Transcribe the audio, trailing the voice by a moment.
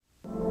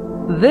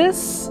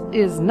This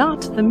is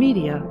not the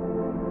media.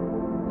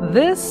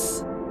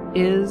 This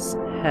is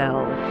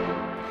hell.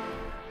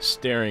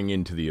 Staring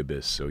into the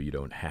abyss so you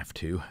don't have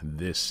to.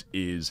 This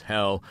is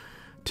hell.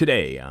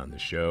 Today on the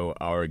show,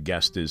 our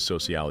guest is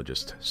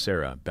sociologist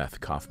Sarah Beth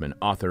Kaufman,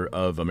 author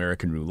of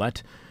American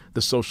Roulette,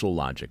 The Social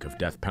Logic of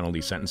Death Penalty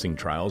Sentencing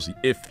Trials.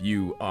 If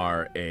you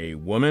are a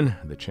woman,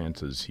 the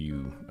chances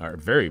you are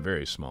very,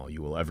 very small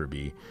you will ever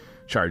be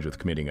charged with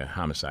committing a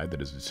homicide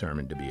that is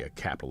determined to be a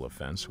capital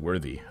offense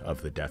worthy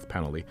of the death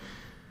penalty.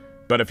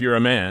 But if you're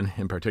a man,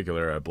 in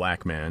particular a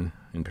black man,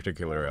 in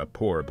particular a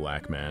poor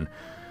black man,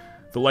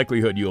 the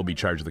likelihood you'll be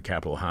charged with a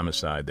capital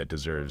homicide that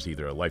deserves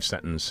either a life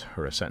sentence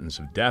or a sentence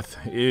of death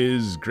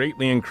is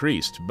greatly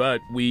increased. But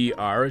we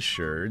are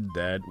assured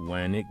that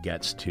when it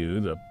gets to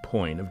the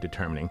point of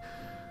determining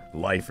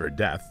life or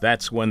death,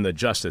 that's when the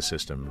justice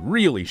system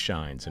really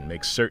shines and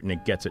makes certain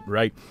it gets it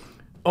right,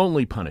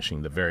 only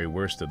punishing the very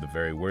worst of the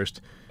very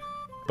worst.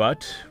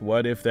 But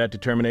what if that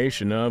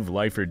determination of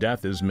life or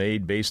death is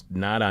made based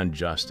not on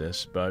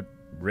justice, but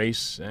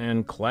race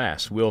and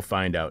class? We'll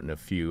find out in a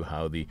few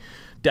how the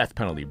death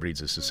penalty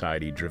breeds a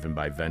society driven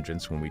by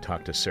vengeance when we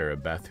talk to Sarah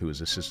Beth, who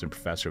is assistant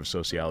professor of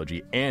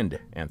sociology and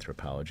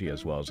anthropology,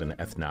 as well as an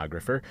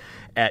ethnographer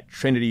at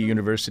Trinity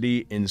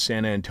University in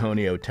San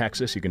Antonio,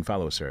 Texas. You can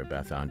follow Sarah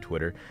Beth on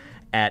Twitter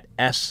at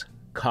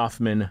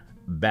 @SKaufmanBeth.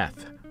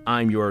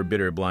 I'm your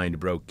bitter, blind,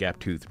 broke,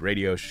 gap-toothed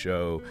radio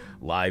show,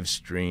 live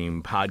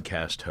stream,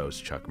 podcast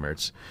host, Chuck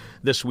Mertz.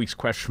 This week's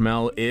question from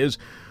hell is,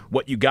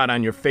 what you got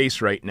on your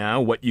face right now?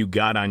 What you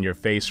got on your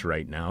face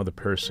right now? The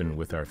person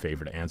with our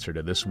favorite answer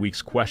to this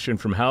week's question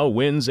from hell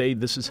wins a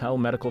This Is Hell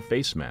medical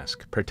face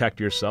mask. Protect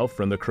yourself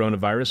from the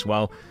coronavirus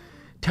while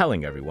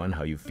telling everyone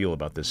how you feel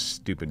about this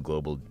stupid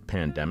global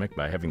pandemic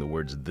by having the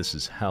words "This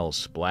is hell"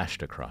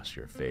 splashed across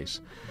your face.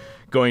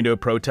 Going to a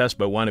protest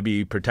but want to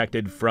be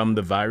protected from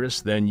the virus?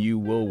 Then you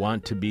will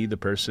want to be the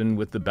person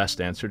with the best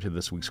answer to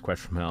this week's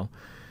question from hell.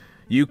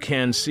 You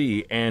can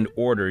see and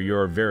order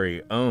your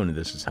very own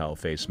This Is Hell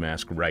face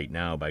mask right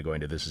now by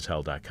going to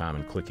thisishell.com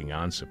and clicking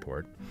on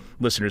support.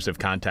 Listeners have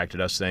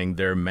contacted us saying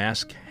their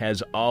mask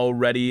has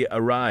already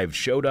arrived,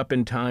 showed up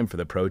in time for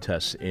the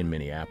protests in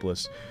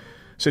Minneapolis.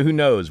 So who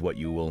knows what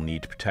you will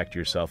need to protect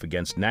yourself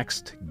against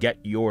next? Get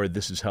your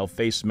This Is Hell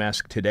face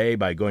mask today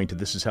by going to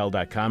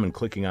thisishell.com and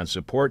clicking on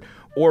support,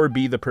 or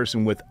be the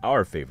person with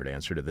our favorite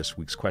answer to this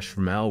week's question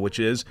from hell, which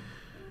is,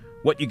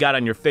 what you got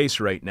on your face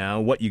right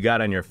now? What you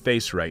got on your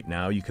face right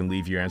now? You can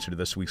leave your answer to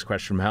this week's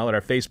question from hell at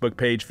our Facebook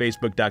page,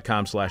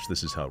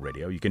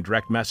 facebook.com/thisishellradio. You can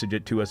direct message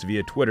it to us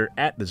via Twitter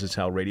at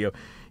thisishellradio.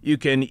 You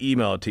can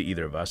email it to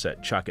either of us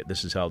at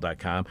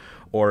chuck@thisishell.com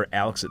or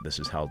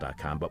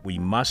alex@thisishell.com. But we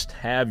must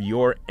have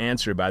your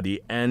answer by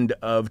the end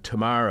of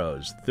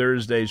tomorrow's,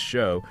 Thursday's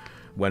show,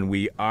 when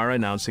we are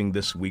announcing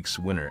this week's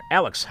winner.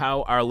 Alex,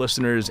 how are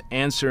listeners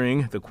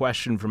answering the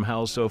question from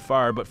hell so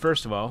far? But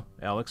first of all,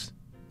 Alex,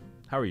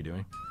 how are you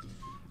doing?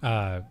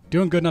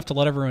 Doing good enough to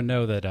let everyone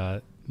know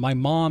that my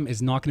mom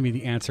is not going to be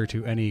the answer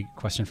to any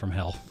question from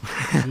hell.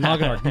 I'm not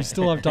going to. You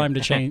still have time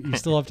to change. You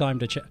still have time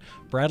to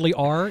Bradley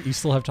R., you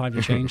still have time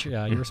to change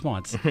your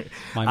response.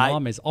 My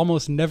mom is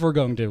almost never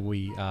going to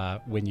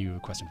win you a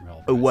question from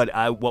hell.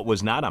 What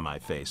was not on my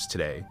face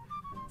today,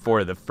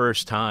 for the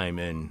first time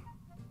in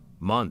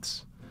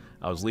months,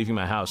 I was leaving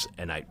my house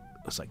and I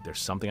was like, there's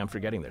something I'm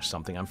forgetting. There's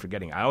something I'm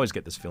forgetting. I always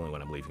get this feeling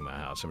when I'm leaving my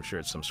house. I'm sure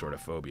it's some sort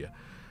of phobia.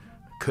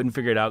 Couldn't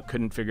figure it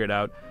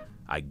out.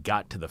 I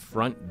got to the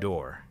front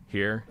door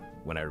here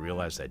when I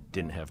realized I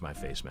didn't have my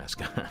face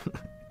mask on.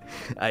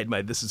 I had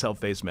my This Is Hell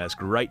face mask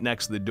right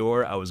next to the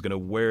door. I was going to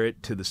wear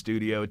it to the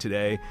studio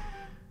today.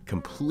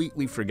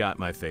 Completely forgot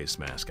my face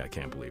mask. I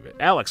can't believe it.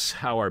 Alex,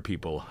 how are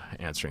people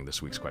answering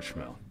this week's question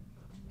from hell?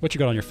 What you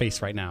got on your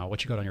face right now?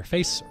 What you got on your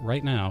face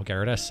right now?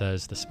 Garrett S.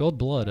 says, the spilled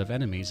blood of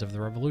enemies of the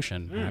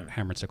revolution.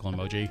 Hammered sickle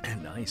emoji.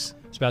 Nice.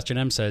 Sebastian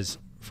M. says,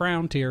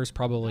 frown, tears,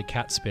 probably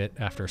cat spit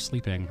after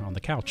sleeping on the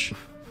couch.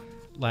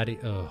 Laddie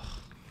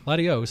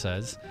O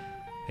says,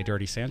 hey,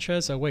 Dirty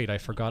Sanchez. Oh, wait, I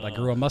forgot I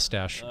grew a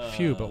mustache.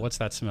 Phew, but what's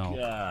that smell?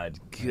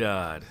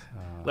 God.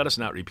 Let us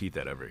not repeat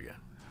that ever again.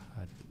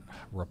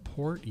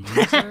 Report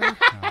user?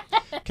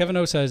 Kevin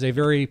O says, a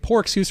very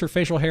poor excuse for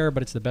facial hair,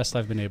 but it's the best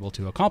I've been able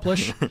to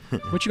accomplish.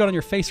 What you got on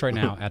your face right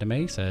now? Adam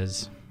A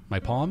says, my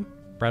palm.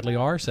 Bradley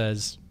R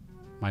says,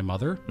 my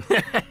mother.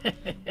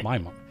 My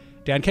mom.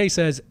 Dan K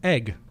says,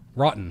 egg.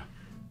 Rotten.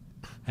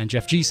 And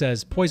Jeff G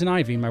says, poison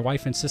ivy. My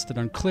wife insisted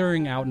on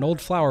clearing out an old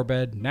flower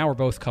bed. Now we're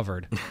both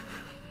covered.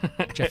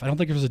 Jeff, I don't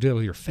think it was to do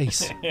with your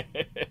face.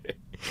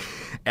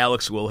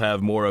 Alex will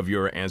have more of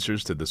your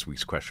answers to this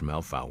week's question from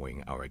hell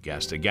following our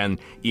guest. Again,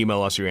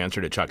 email us your answer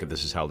to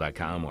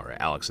chuck@thisishell.com or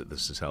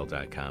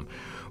alex@thisishell.com.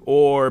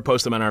 Or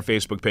post them on our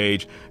Facebook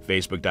page,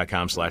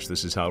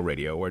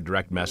 facebook.com/thisishellradio, or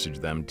direct message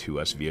them to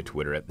us via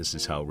Twitter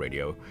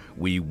 @thisishellradio.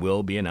 We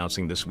will be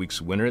announcing this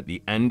week's winner at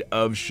the end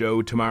of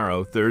show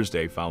tomorrow,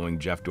 Thursday, following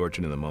Jeff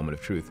Dorchin in the Moment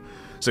of Truth.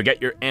 So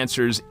get your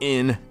answers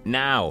in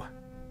now.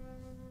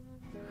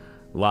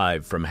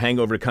 Live from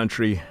Hangover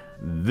Country,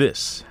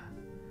 this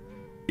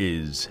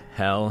is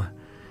hell.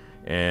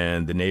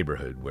 And the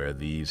neighborhood where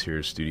these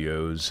here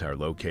studios are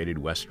located,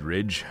 West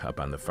Ridge, up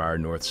on the far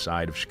north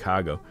side of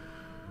Chicago,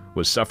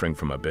 was suffering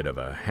from a bit of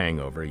a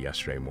hangover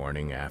yesterday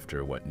morning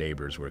after what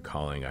neighbors were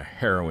calling a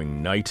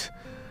harrowing night,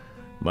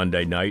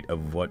 Monday night,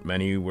 of what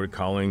many were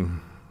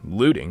calling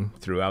looting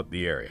throughout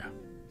the area.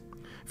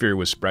 Fear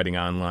was spreading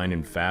online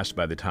and fast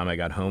by the time I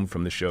got home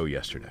from the show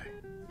yesterday.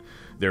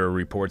 There are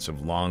reports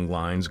of long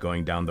lines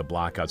going down the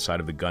block outside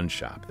of the gun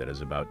shop that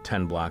is about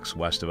 10 blocks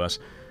west of us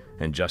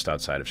and just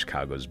outside of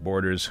Chicago's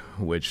borders,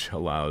 which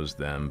allows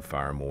them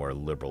far more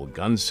liberal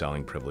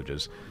gun-selling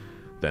privileges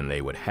than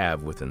they would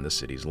have within the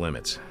city's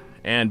limits.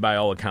 And by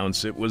all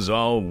accounts, it was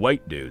all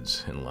white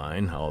dudes in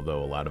line,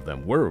 although a lot of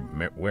them were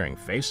wearing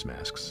face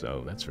masks,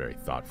 so that's very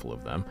thoughtful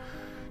of them,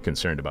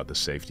 concerned about the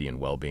safety and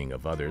well-being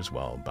of others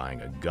while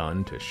buying a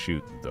gun to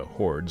shoot the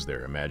hordes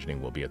they're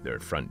imagining will be at their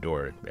front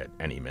door at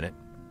any minute.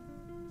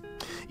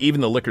 Even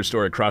the liquor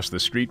store across the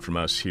street from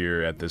us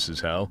here at This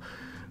Is Hell,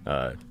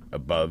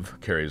 above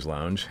Carrie's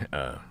Lounge,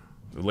 the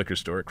liquor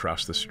store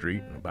across the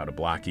street, about a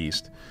block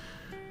east,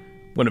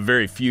 one of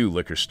very few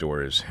liquor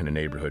stores in a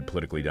neighborhood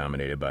politically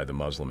dominated by the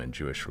Muslim and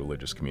Jewish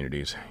religious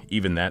communities.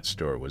 Even that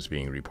store was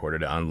being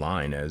reported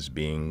online as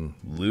being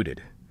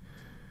looted.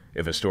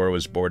 If a store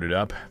was boarded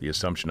up, the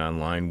assumption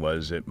online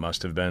was it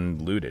must have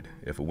been looted.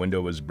 If a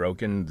window was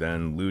broken,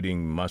 then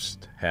looting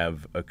must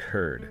have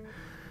occurred.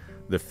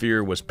 The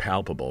fear was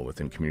palpable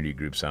within community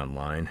groups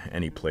online.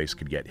 Any place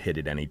could get hit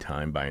at any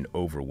time by an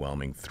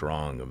overwhelming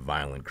throng of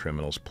violent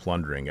criminals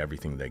plundering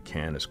everything they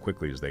can as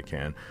quickly as they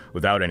can,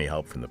 without any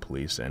help from the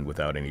police and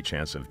without any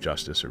chance of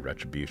justice or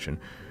retribution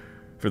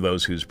for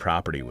those whose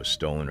property was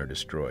stolen or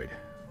destroyed.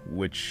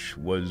 Which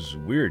was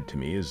weird to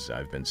me, as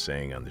I've been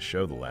saying on the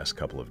show the last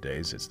couple of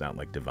days. It's not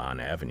like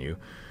Devon Avenue,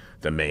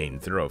 the main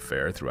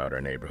thoroughfare throughout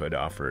our neighborhood,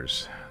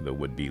 offers the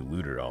would-be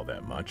looter all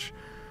that much.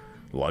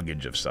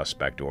 Luggage of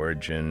suspect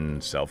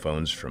origin, cell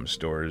phones from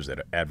stores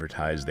that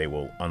advertise they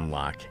will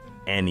unlock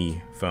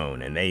any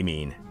phone, and they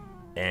mean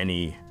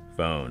any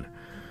phone.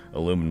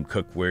 Aluminum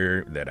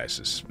cookware that I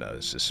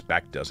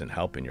suspect doesn't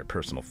help in your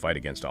personal fight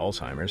against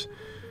Alzheimer's.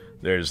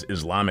 There's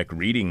Islamic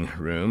reading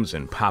rooms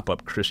and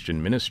pop-up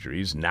Christian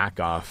ministries,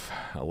 knockoff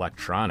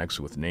electronics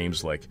with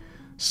names like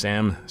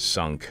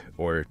Samsung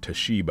or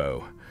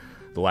Toshiba.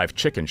 The live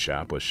chicken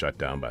shop was shut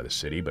down by the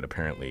city, but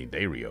apparently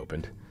they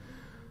reopened.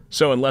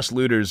 So unless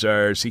looters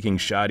are seeking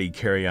shoddy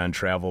carry-on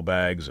travel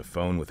bags, a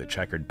phone with a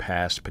checkered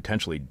past,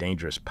 potentially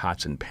dangerous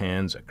pots and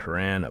pans, a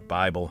Koran, a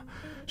Bible,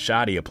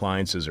 shoddy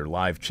appliances, or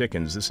live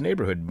chickens, this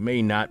neighborhood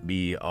may not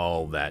be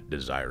all that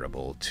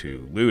desirable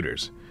to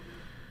looters.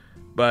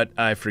 But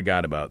I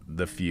forgot about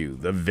the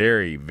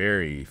very,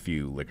 very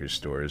few liquor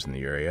stores in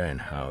the area and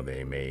how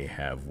they may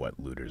have what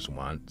looters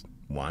want,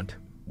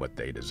 what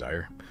they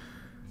desire.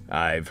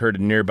 I've heard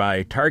a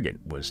nearby Target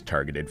was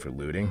targeted for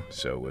looting,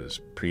 so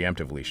was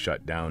preemptively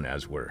shut down,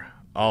 as were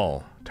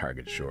all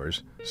Target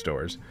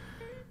stores.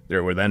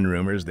 There were then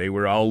rumors they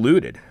were all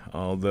looted,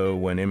 although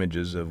when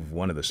images of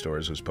one of the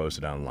stores was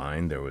posted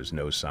online, there was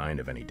no sign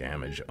of any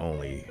damage,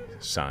 only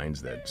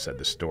signs that said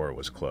the store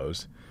was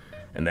closed.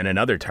 And then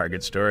another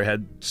Target store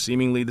had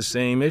seemingly the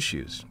same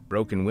issues,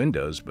 broken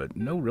windows, but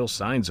no real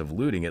signs of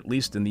looting, at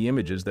least in the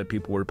images that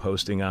people were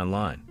posting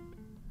online.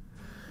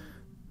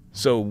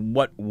 So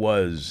what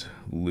was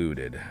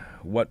looted?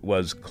 What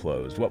was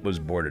closed? What was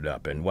boarded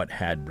up? And what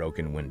had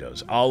broken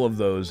windows? All of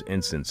those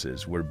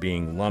instances were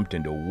being lumped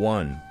into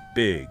one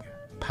big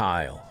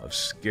pile of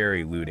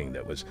scary looting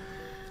that was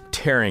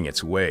tearing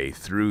its way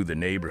through the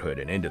neighborhood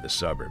and into the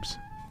suburbs.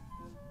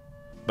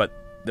 But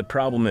the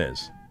problem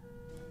is,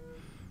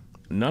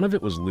 none of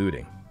it was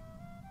looting.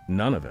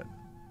 None of it.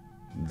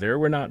 There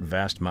were not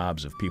vast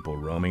mobs of people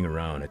roaming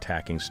around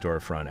attacking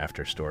storefront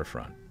after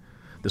storefront.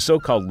 The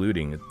so-called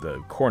looting at the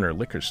corner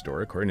liquor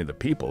store, according to the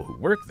people who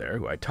worked there,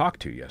 who I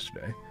talked to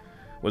yesterday,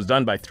 was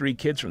done by 3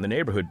 kids from the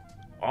neighborhood,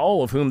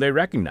 all of whom they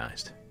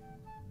recognized.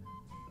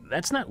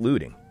 That's not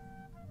looting.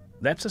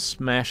 That's a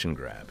smash and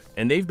grab.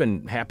 And they've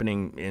been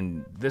happening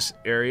in this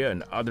area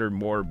and other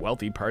more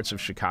wealthy parts of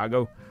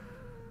Chicago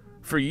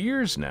for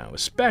years now,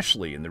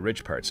 especially in the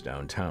rich parts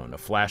downtown. A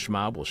flash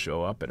mob will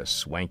show up at a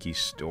swanky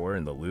store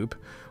in the Loop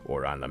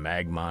or on the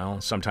Mag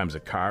Mile. Sometimes a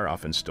car,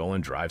 often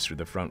stolen, drives through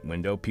the front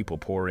window. People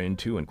pour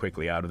into and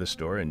quickly out of the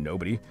store, and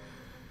nobody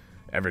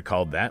ever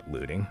called that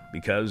looting,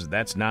 because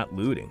that's not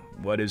looting.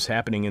 What is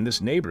happening in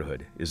this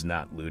neighborhood is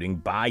not looting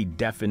by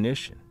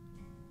definition.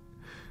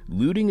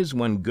 Looting is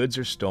when goods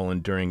are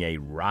stolen during a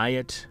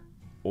riot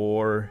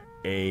or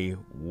a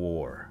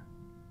war.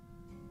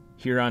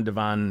 Here on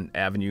Devon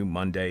Avenue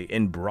Monday,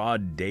 in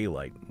broad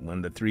daylight,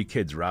 when the 3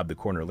 kids robbed the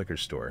corner liquor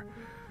store,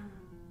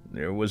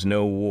 there was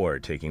no war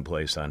taking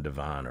place on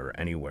Devon or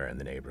anywhere in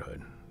the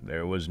neighborhood.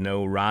 There was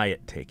no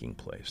riot taking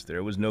place.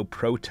 There was no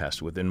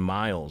protest within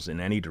miles in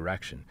any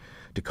direction.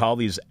 To call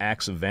these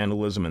acts of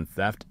vandalism and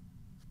theft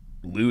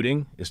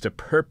looting is to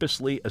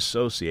purposely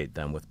associate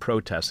them with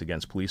protests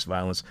against police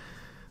violence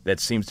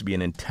that seems to be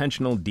an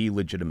intentional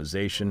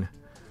delegitimization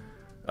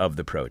of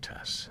the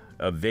protests.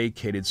 a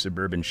vacated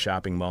suburban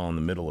shopping mall in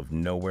the middle of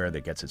nowhere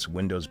that gets its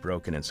windows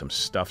broken and some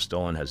stuff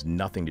stolen has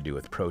nothing to do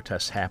with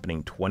protests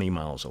happening 20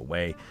 miles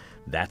away.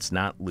 That's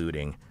not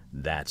looting.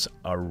 That's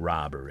a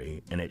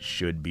robbery, and it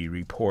should be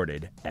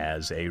reported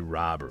as a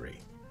robbery.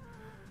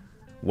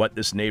 What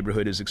this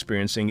neighborhood is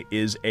experiencing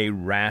is a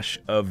rash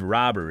of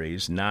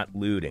robberies, not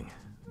looting.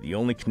 The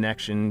only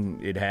connection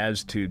it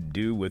has to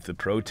do with the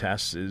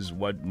protests is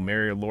what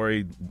Mayor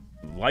Lori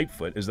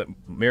Lightfoot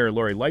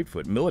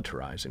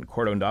militarized and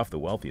cordoned off the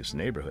wealthiest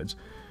neighborhoods,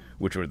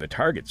 which were the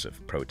targets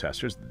of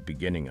protesters at the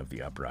beginning of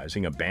the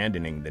uprising,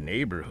 abandoning the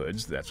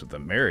neighborhoods. That's what the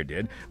mayor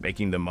did,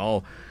 making them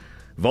all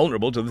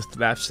vulnerable to the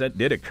thefts that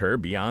did occur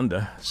beyond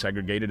the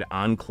segregated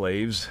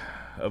enclaves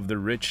of the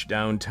rich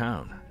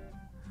downtown.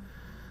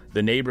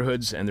 The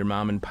neighborhoods and their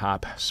mom and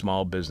pop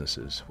small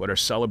businesses, what are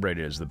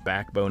celebrated as the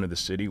backbone of the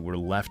city, were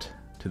left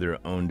to their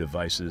own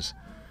devices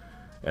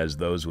as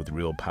those with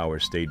real power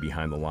stayed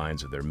behind the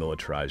lines of their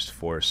militarized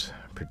force,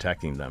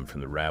 protecting them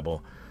from the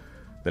rabble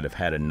that have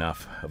had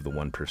enough of the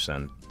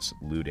 1%'s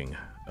looting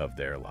of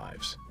their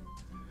lives.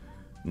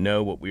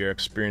 No, what we are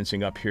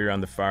experiencing up here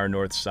on the far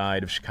north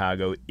side of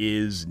Chicago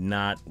is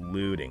not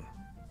looting.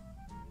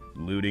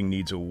 Looting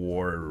needs a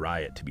war or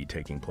riot to be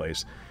taking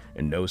place,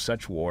 and no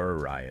such war or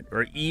riot,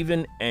 or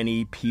even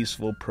any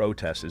peaceful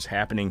protest is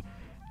happening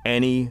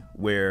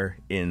anywhere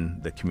in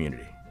the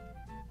community.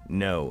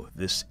 No,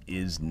 this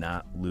is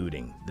not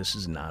looting. This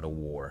is not a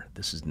war.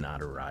 This is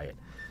not a riot.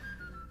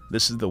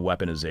 This is the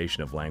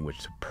weaponization of language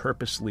to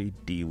purposely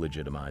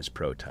delegitimize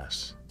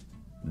protests.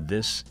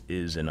 This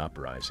is an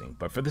uprising,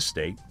 but for the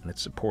state and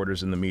its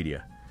supporters in the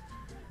media.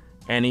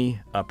 Any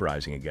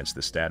uprising against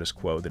the status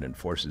quo that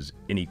enforces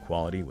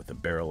inequality with the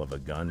barrel of a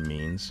gun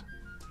means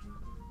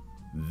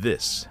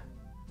this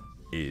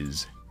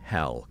is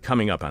hell.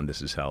 Coming up on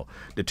This Is Hell,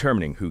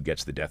 determining who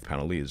gets the death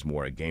penalty is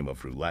more a game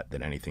of roulette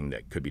than anything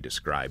that could be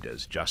described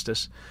as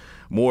justice.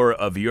 More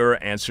of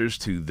your answers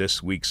to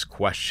this week's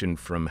question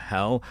from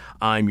hell.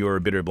 I'm your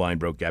Bitter, Blind,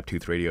 Broke,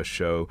 Gap-Toothed radio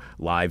show,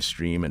 live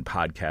stream, and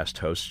podcast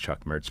host,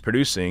 Chuck Mertz.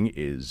 Producing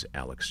is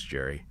Alex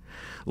Jerry.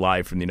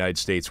 Live from the United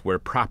States, where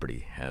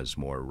property has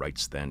more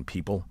rights than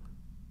people.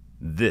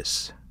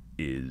 This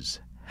is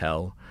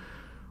hell.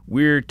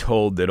 We're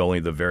told that only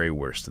the very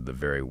worst of the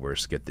very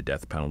worst get the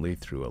death penalty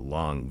through a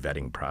long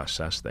vetting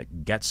process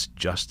that gets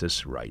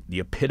justice right, the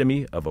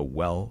epitome of a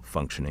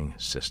well-functioning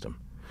system.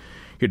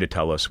 Here to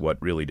tell us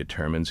what really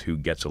determines who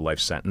gets a life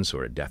sentence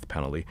or a death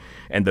penalty,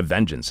 and the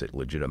vengeance it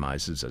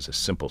legitimizes as a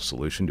simple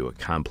solution to a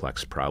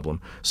complex problem,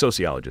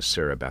 sociologist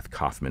Sarah Beth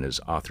Kaufman is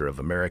author of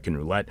American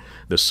Roulette,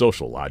 The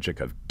Social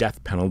Logic of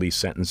Death Penalty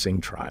Sentencing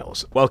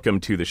Trials. Welcome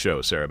to the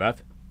show, Sarah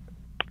Beth.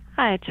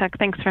 Hi, Chuck.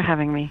 Thanks for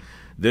having me.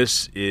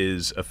 This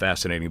is a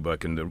fascinating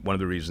book, and one of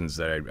the reasons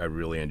that I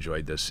really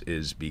enjoyed this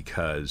is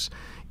because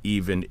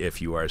even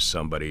if you are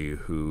somebody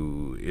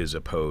who is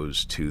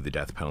opposed to the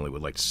death penalty,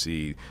 would like to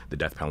see the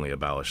death penalty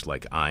abolished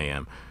like I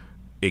am,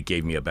 it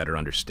gave me a better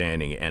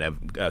understanding and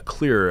a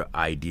clearer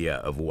idea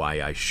of why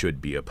I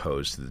should be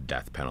opposed to the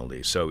death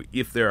penalty. So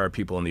if there are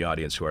people in the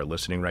audience who are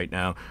listening right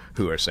now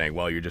who are saying,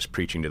 well, you're just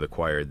preaching to the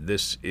choir,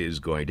 this is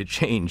going to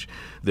change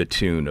the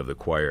tune of the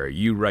choir.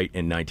 You write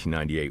in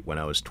 1998, when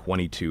I was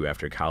 22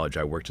 after college,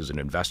 I worked as an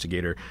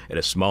investigator at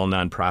a small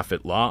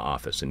nonprofit law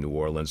office in New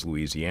Orleans,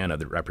 Louisiana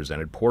that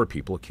represented poor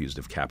people accused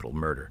of capital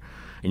murder.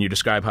 And you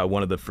describe how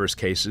one of the first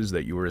cases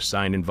that you were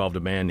assigned involved a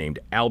man named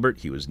Albert.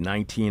 He was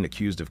 19,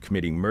 accused of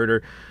committing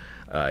murder.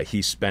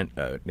 He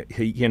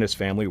and his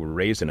family were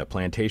raised in a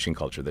plantation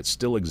culture that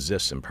still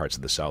exists in parts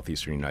of the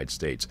southeastern United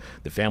States.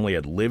 The family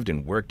had lived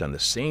and worked on the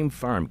same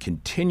farm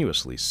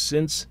continuously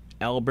since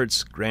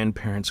Albert's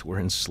grandparents were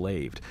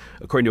enslaved.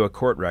 According to a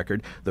court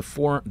record, the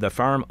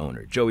farm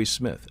owner, Joey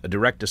Smith, a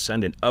direct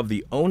descendant of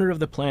the owner of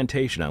the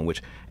plantation on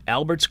which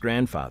Albert's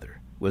grandfather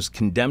was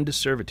condemned to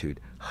servitude,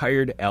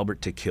 hired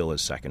Albert to kill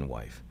his second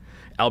wife.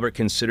 Albert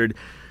considered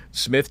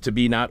Smith to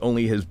be not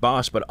only his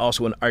boss, but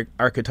also an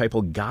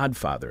archetypal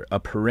godfather, a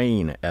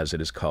parrain, as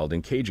it is called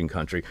in Cajun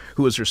country,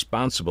 who was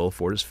responsible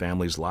for his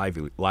family's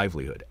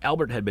livelihood.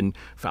 Albert had been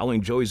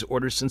following Joey's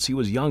orders since he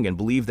was young and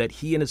believed that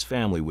he and his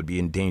family would be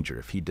in danger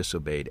if he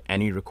disobeyed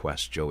any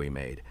request Joey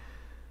made.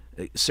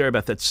 Sarah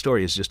Beth, that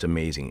story is just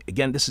amazing.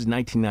 Again, this is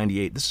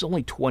 1998. This is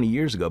only 20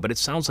 years ago, but it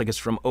sounds like it's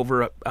from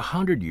over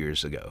 100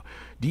 years ago.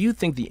 Do you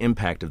think the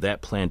impact of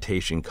that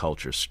plantation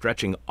culture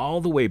stretching all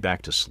the way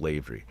back to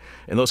slavery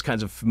and those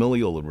kinds of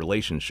familial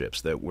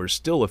relationships that were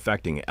still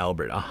affecting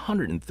Albert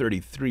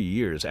 133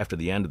 years after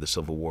the end of the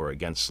Civil War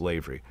against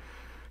slavery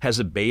has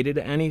abated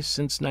any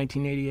since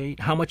 1988?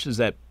 How much does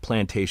that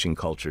plantation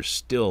culture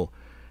still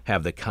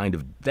have that kind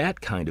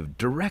of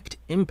direct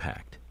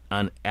impact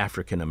on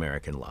African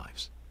American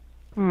lives?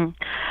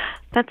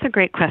 That's a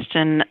great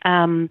question.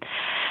 I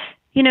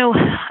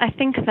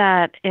think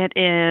that it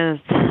is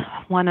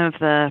one of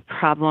the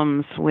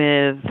problems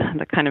with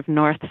the kind of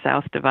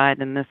north-south divide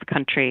in this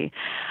country.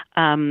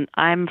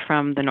 I'm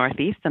from the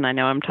Northeast, and I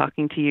know I'm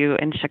talking to you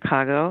in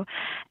Chicago,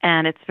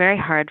 and it's very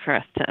hard for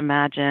us to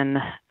imagine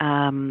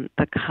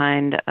the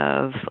kind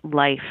of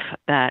life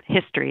that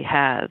history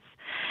has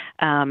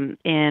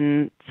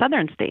in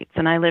southern states.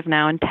 And I live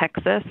now in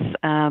Texas,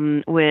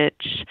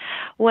 which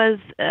was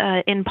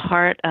in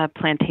part a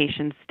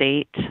plantation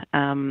state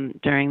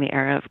during the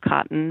era of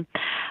cotton.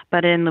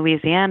 But in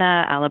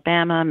Louisiana,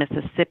 Alabama,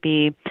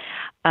 Mississippi,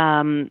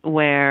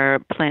 where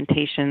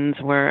plantations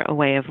were a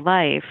way of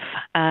life,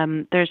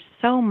 there's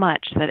so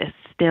much that is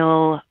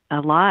still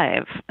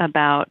alive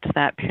about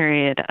that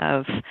period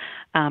of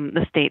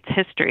the state's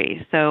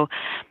history. So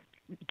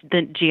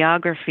the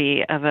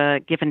geography of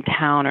a given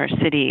town or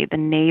city, the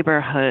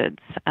neighborhoods,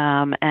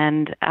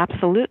 and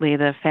absolutely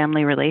the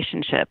family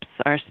relationships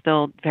are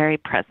still very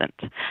present.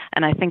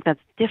 And I think that's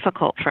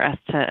difficult for us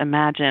to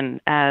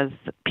imagine as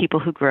people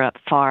who grew up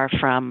far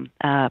from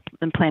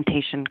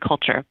plantation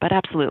culture. But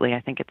absolutely,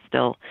 I think it's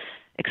still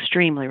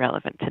extremely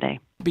relevant today.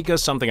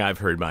 Because something I've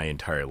heard my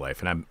entire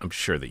life, and I'm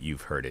sure that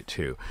you've heard it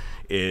too,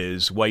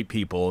 is white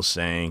people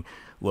saying,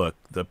 look,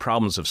 the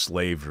problems of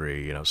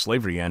slavery,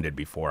 slavery ended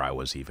before I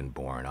was even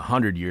born,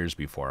 100 years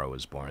before I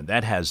was born.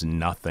 That has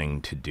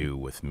nothing to do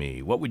with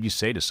me. What would you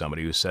say to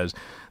somebody who says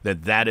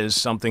that that is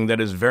something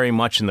that is very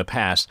much in the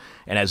past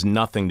and has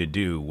nothing to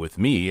do with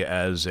me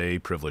as a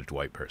privileged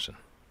white person?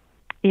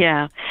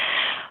 Yeah.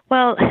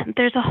 Well,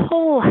 there's a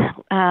whole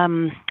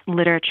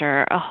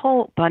literature, a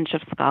whole bunch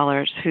of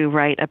scholars who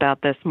write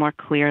about this more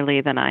clearly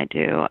than I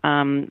do.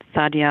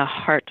 Saidiya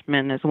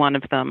Hartman is one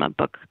of them. A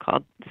book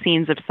called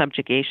Scenes of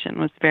Subjugation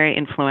was very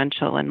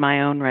influential in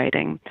my own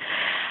writing.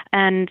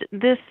 And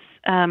this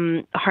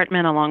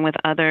Hartman, along with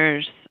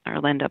others,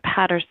 Orlando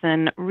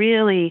Patterson,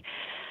 really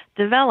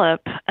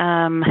develop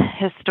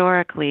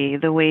historically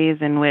the ways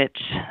in which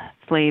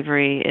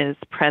slavery is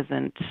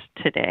present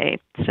today.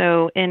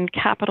 So in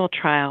capital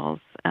trials,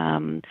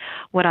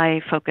 what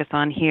I focus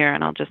on here,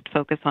 and I'll just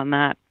focus on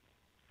that,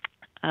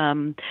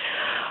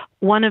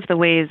 one of the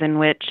ways in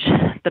which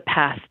the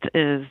past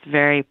is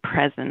very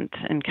present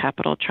in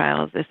capital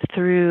trials is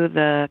through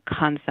the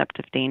concept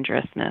of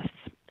dangerousness.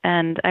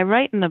 And I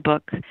write in the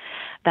book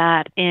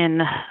that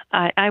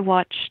I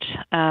watched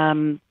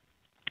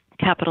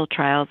capital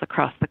trials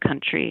across the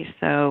country,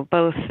 so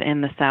both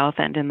in the South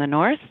and in the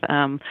North.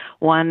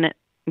 One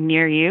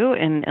near you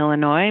in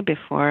Illinois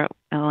before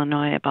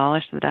Illinois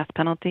abolished the death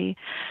penalty,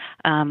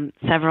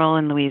 several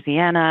in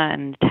Louisiana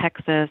and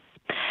Texas,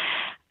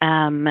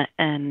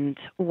 and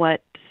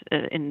what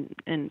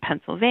in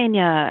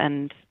Pennsylvania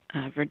and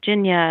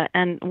Virginia,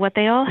 and what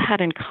they all had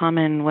in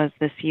common was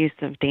this use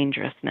of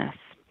dangerousness.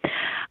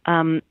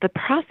 The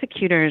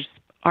prosecutors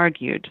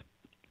argued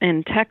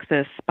in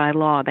Texas, by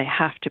law, they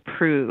have to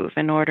prove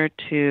in order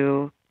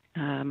to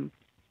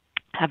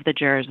have the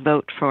jurors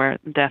vote for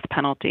the death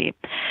penalty.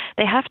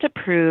 They have to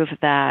prove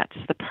that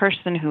the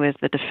person who is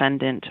the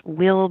defendant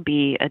will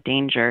be a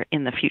danger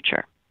in the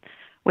future,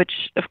 which,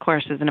 of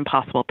course, is an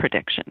impossible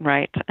prediction,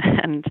 right?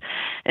 And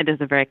it is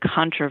a very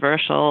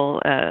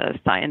controversial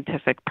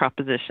scientific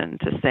proposition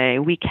to say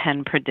we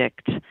can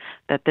predict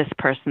that this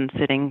person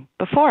sitting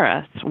before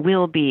us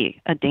will be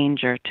a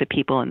danger to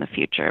people in the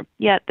future.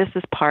 Yet this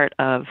is part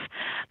of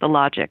the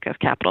logic of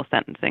capital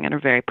sentencing and a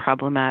very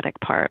problematic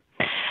part.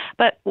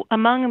 But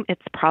among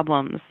its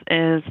problems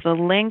is the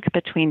link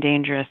between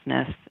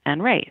dangerousness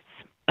and race.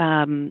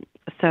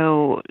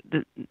 Angela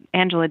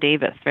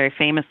Davis very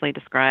famously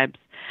describes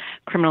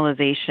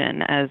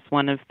criminalization as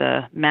one of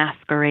the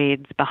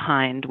masquerades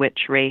behind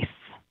which race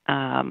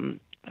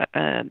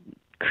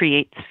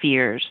creates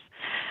fears.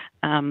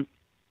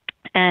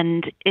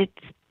 And it's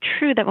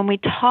true that when we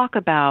talk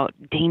about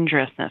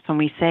dangerousness, when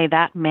we say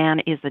that man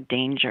is a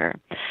danger,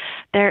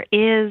 there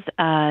is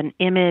an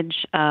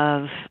image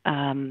of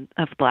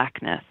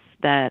blackness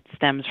that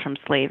stems from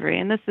slavery.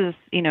 And this is,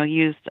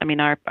 used,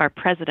 our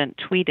president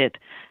tweeted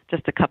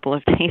just a couple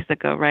of days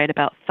ago, right,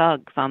 about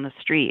thugs on the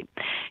street.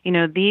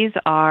 These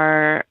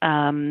are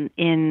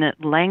in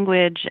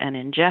language and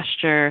in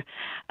gesture,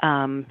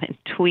 in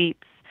tweets,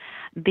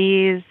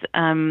 these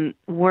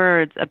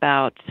words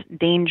about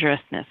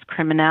dangerousness,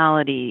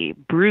 criminality,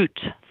 brute,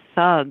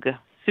 thug,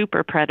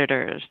 super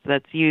predators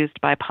that's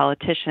used by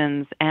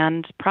politicians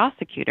and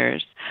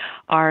prosecutors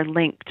are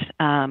linked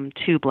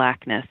to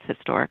blackness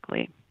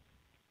historically.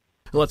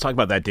 Let's talk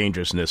about that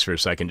dangerousness for a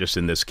second, just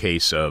in this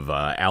case of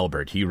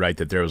Albert. You write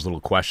that there was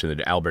little question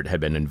that Albert had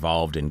been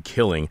involved in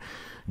killing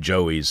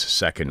Joey's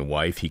second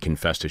wife. He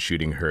confessed to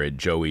shooting her at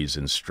Joey's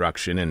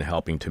instruction and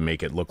helping to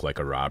make it look like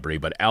a robbery.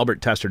 But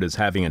Albert tested as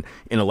having an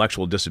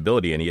intellectual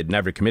disability, and he had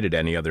never committed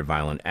any other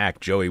violent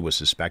act. Joey was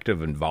suspected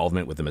of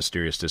involvement with the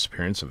mysterious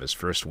disappearance of his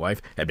first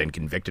wife, had been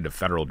convicted of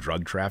federal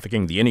drug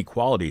trafficking. The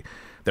inequality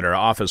that our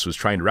office was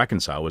trying to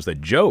reconcile was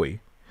that Joey,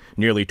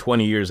 nearly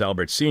 20 years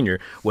Albert Sr.,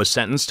 was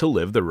sentenced to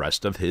live the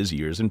rest of his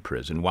years in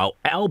prison, while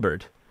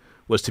Albert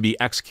was to be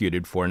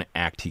executed for an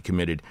act he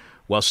committed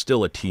while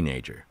still a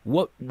teenager.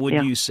 What would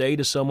you say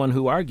to someone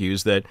who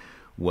argues that,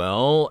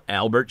 well,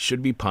 Albert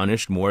should be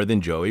punished more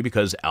than Joey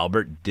because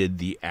Albert did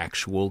the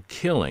actual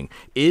killing?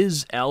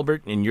 Is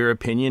Albert, in your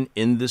opinion,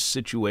 in this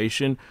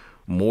situation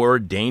more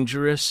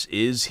dangerous?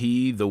 Is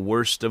he the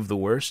worst of the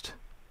worst?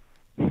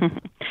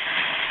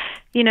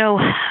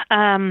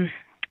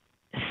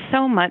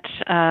 So much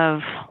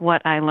of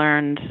what I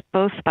learned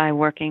both by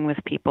working with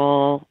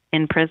people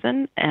in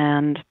prison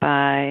and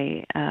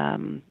by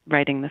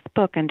writing this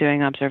book and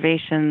doing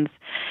observations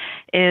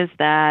is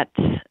that,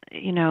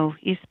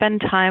 you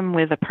spend time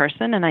with a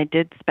person, and I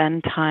did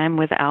spend time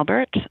with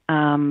Albert,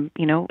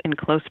 in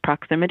close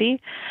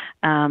proximity,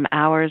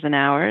 hours and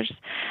hours.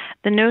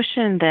 The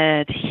notion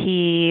that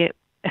he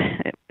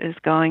is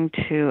going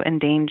to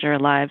endanger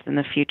lives in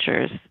the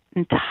future is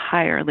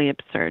entirely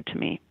absurd to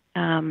me.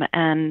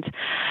 And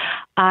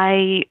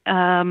I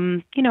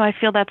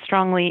feel that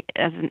strongly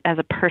as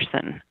a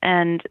person.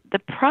 And the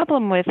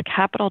problem with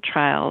capital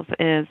trials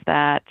is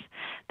that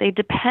they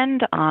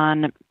depend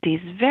on these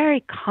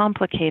very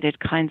complicated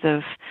kinds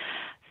of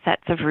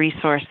sets of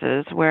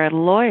resources where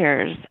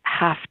lawyers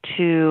have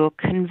to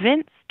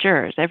convince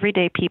jurors,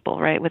 everyday people,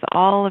 right, with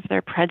all of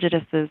their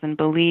prejudices and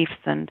beliefs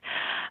and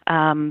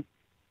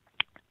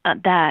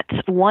that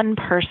one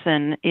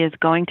person is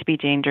going to be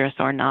dangerous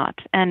or not.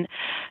 And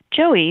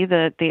Joey,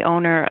 the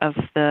owner of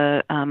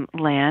the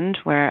land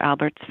where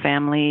Albert's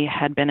family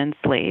had been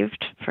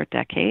enslaved for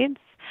decades,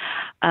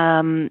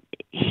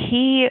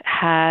 he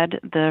had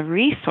the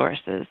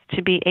resources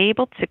to be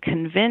able to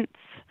convince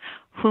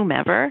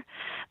whomever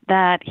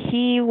that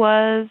he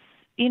was,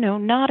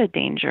 not a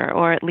danger,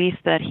 or at least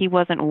that he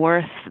wasn't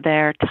worth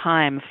their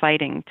time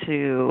fighting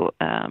to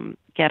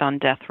get on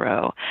death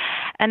row.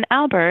 And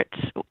Albert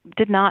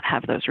did not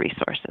have those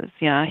resources.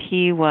 Yeah,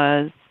 he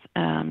was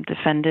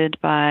defended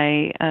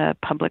by a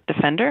public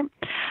defender,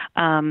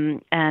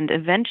 and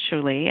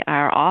eventually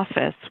our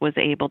office was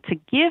able to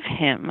give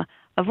him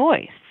a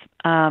voice.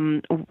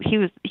 He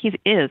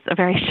is a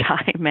very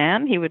shy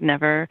man. He would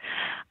never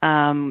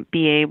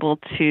be able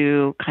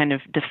to kind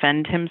of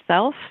defend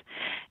himself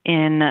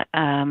in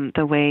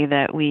the way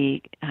that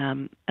we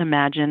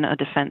imagine a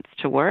defense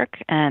to work,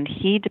 and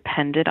he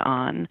depended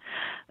on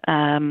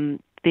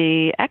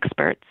the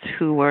experts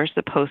who were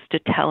supposed to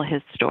tell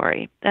his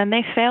story, and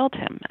they failed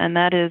him. And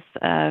that is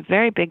a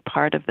very big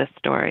part of this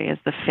story, is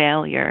the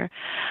failure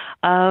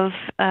of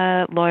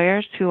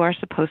lawyers who are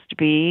supposed to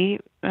be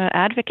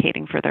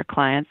advocating for their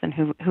clients and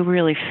who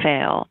really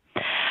fail.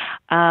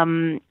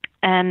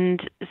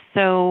 And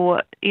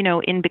so,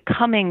 in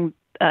becoming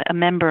a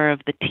member of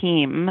the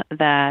team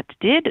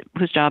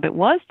whose job it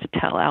was to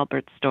tell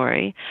Albert's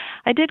story,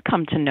 I did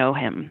come to know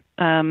him.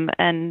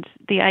 And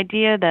the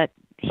idea that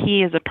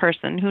he is a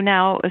person who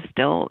now is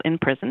still in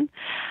prison.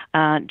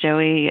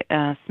 Joey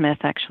Smith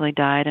actually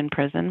died in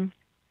prison.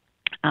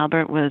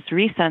 Albert was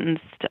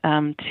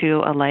resentenced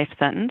to a life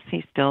sentence.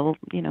 He still,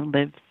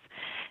 lives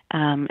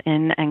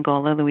in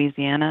Angola,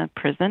 Louisiana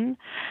prison.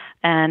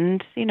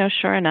 And,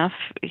 sure enough,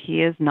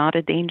 he is not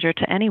a danger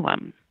to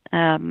anyone.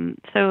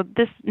 So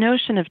this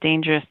notion of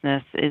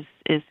dangerousness is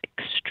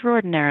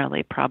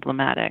extraordinarily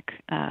problematic,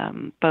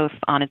 both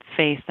on its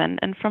face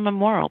and from a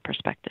moral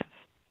perspective.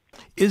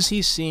 Is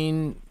he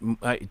seen,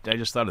 I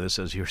just thought of this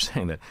as you were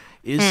saying that,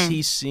 is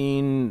he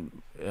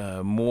seen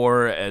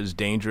more as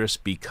dangerous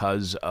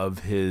because of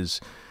his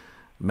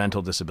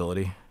mental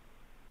disability?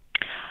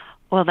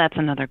 Well, that's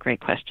another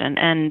great question.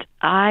 And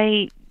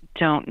I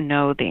don't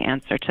know the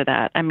answer to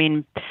that. I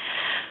mean,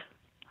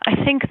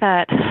 I think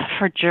that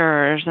for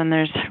jurors, and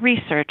there's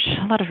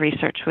a lot of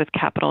research with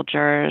capital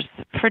jurors,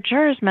 for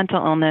jurors, mental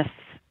illness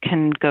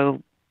can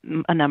go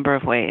a number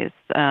of ways,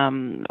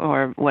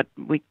 or what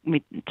we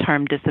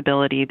term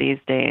disability these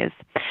days.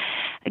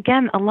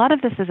 Again, a lot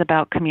of this is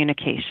about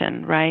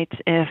communication, right?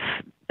 If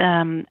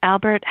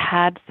Albert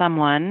had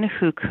someone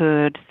who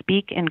could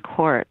speak in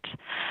court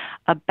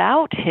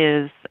about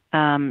his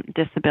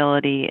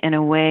disability in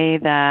a way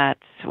that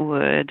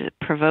would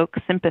provoke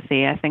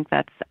sympathy, I think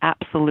that's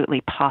absolutely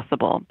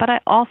possible. But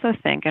I also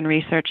think, and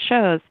research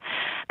shows,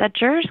 that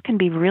jurors can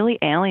be really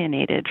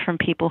alienated from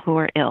people who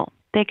are ill.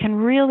 They can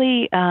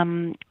really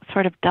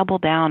sort of double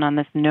down on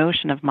this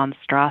notion of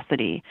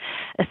monstrosity,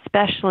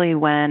 especially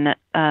when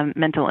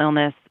mental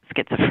illness,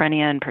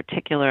 schizophrenia in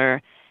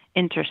particular,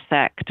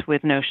 intersect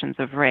with notions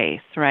of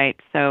race, right?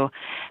 So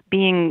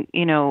being,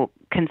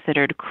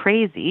 considered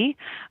crazy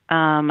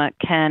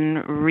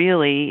can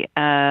really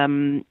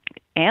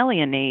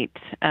alienate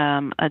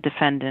a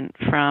defendant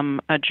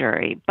from a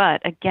jury.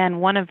 But again,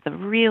 one of the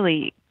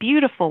really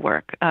beautiful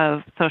work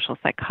of social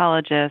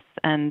psychologists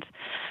and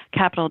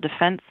capital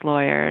defense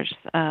lawyers,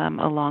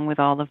 along with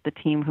all of the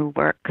team who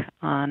work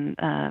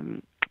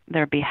on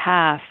their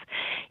behalf,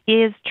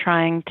 is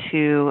trying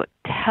to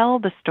tell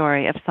the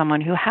story of someone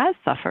who has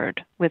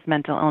suffered with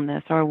mental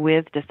illness or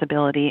with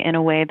disability in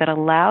a way that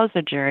allows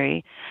a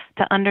jury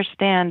to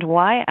understand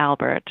why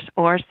Albert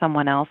or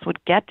someone else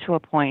would get to a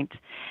point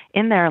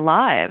in their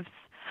lives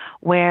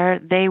where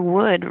they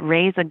would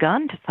raise a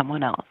gun to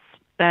someone else.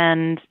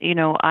 And,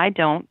 I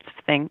don't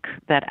think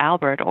that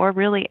Albert or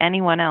really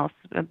anyone else,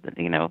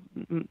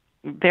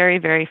 very,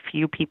 very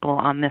few people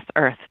on this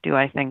earth do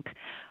I think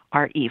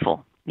are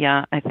evil.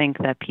 Yeah, I think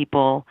that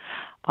people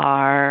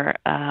are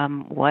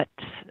what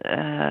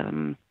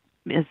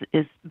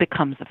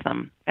becomes of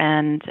them.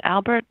 And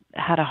Albert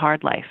had a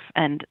hard life,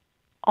 and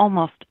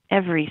almost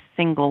every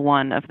single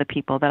one of the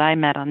people that I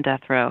met on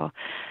death row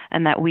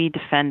and that we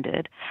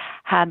defended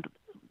had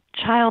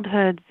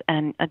childhoods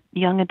and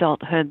young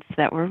adulthoods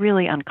that were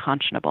really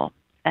unconscionable.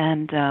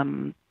 And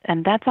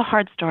that's a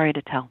hard story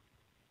to tell.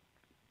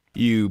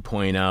 You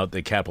point out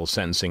that capital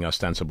sentencing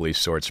ostensibly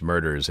sorts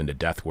murders into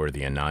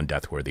death-worthy and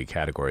non-death-worthy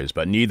categories,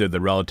 but neither the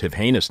relative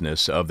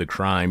heinousness of the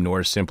crime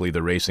nor simply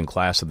the race and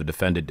class of the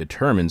defendant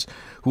determines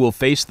who will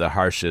face the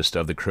harshest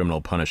of the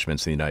criminal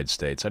punishments in the United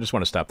States. I just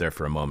want to stop there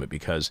for a moment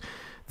because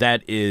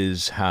that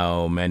is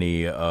how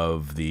many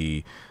of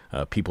the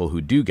people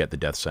who do get the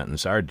death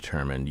sentence are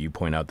determined. You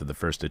point out that the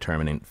first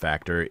determining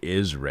factor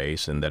is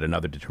race and that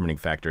another determining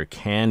factor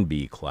can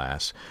be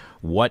class.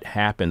 What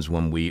happens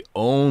when we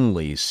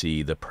only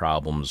see the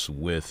problems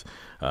with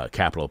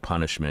capital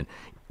punishment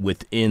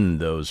within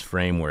those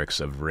frameworks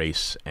of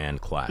race and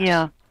class?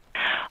 Yeah.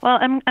 Well,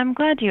 I'm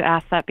glad you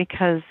asked that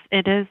because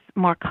it is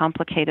more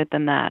complicated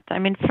than that. I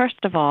mean, first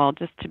of all,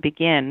 just to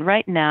begin,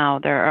 right now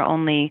there are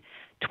only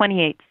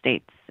 28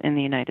 states in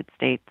the United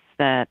States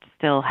that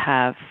still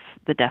have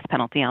the death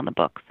penalty on the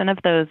books, and of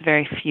those,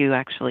 very few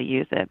actually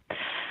use it.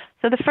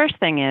 So the first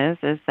thing is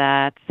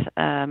that,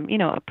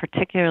 a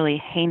particularly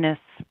heinous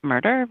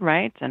murder,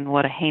 right? And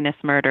what a heinous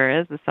murder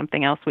is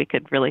something else we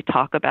could really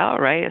talk about,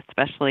 right?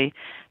 Especially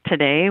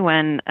today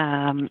when,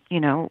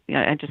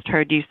 I just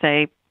heard you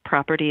say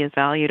property is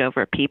valued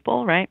over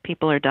people, right?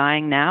 People are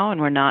dying now, and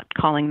we're not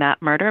calling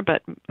that murder,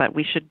 but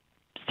we should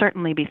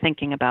certainly be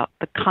thinking about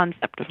the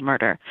concept of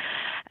murder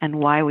and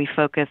why we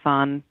focus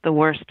on the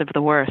worst of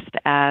the worst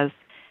as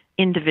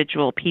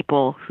individual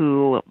people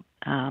who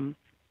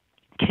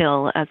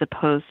kill as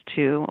opposed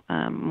to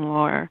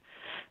more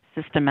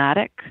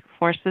systematic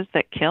forces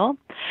that kill.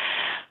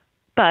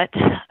 But,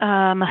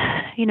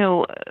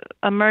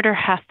 a murder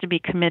has to be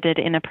committed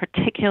in a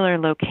particular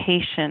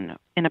location,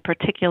 in a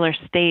particular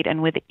state,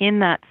 and within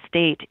that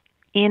state,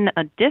 in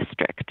a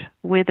district,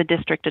 with a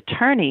district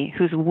attorney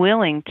who's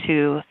willing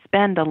to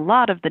spend a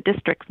lot of the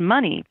district's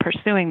money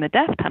pursuing the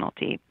death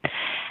penalty.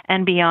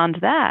 And beyond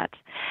that,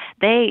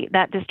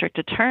 that district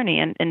attorney,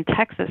 in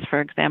Texas,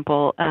 for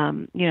example,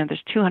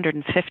 there's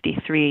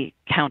 253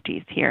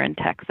 counties here in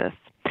Texas,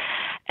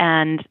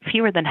 and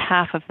fewer than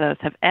half of those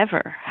have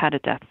ever had a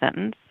death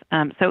sentence.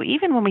 So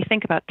even when we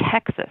think about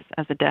Texas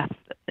as a death,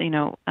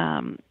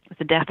 as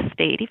a death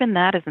state, even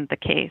that isn't the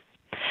case.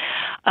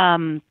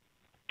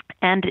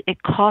 And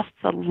it costs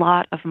a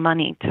lot of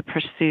money to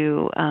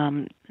pursue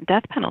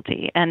death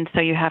penalty, and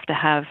so you have to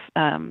have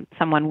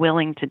someone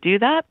willing to do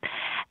that.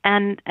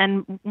 And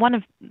one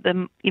of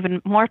the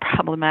even more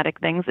problematic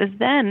things is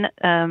then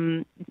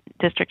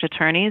district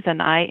attorneys,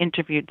 and I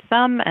interviewed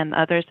some, and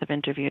others have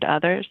interviewed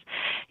others.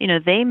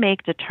 They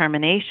make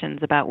determinations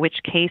about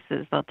which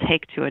cases they'll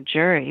take to a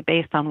jury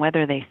based on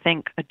whether they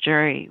think a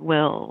jury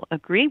will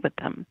agree with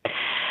them.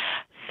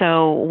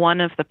 So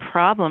one of the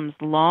problems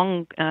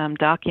long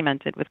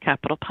documented with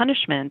capital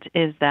punishment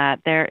is that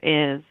there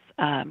is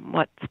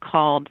what's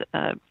called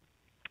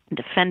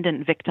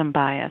defendant-victim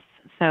bias.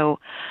 So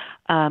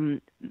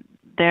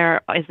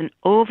there is an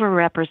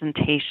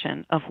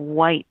overrepresentation of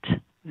white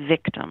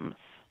victims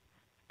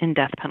in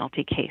death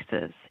penalty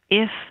cases.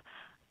 If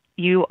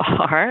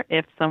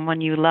someone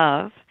you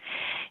love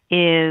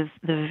is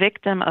the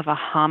victim of a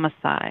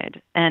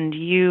homicide and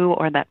you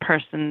or that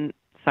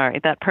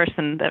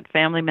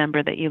family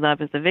member that you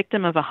love is a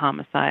victim of a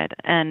homicide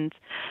and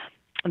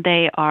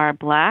they are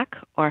Black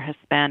or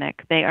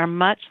Hispanic, they are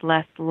much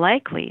less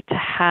likely to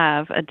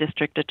have a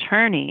district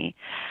attorney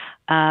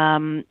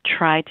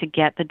try to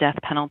get the death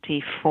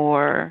penalty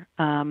for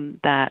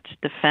that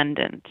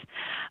defendant.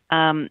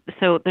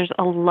 So there's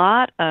a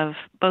lot of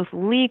both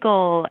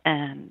legal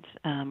and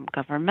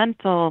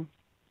governmental,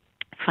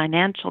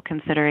 financial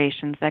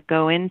considerations that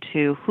go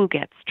into who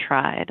gets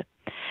tried.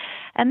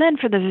 And then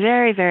for the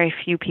very, very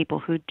few people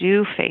who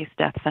do face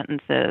death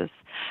sentences,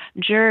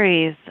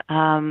 juries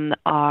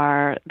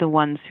are the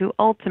ones who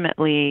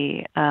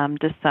ultimately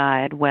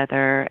decide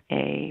whether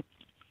a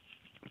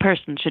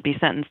person should be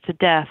sentenced to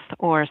death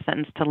or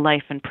sentenced to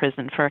life in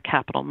prison for a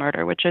capital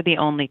murder, which are the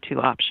only two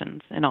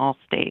options in all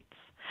states.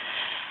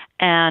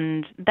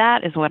 And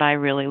that is what I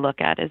really look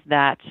at, is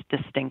that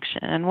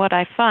distinction. And what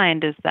I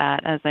find is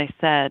that, as I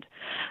said,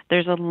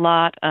 there's a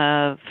lot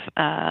of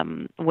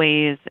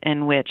ways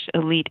in which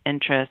elite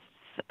interests,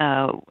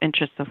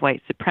 interests of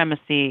white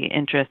supremacy,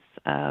 interests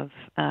of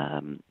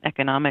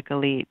economic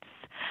elites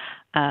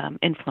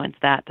influence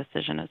that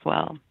decision as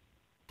well.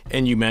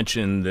 And you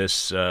mentioned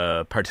this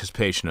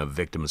participation of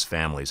victims'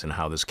 families and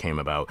how this came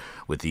about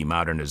with the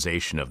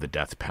modernization of the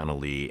death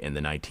penalty in the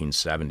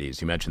 1970s.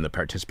 You mentioned the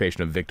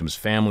participation of victims'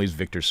 families,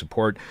 victor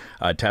support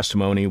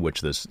testimony,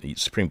 which the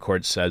Supreme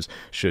Court says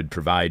should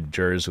provide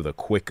jurors with a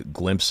quick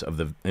glimpse of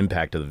the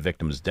impact of the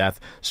victim's death,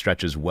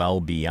 stretches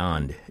well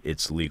beyond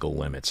its legal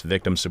limits.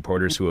 Victim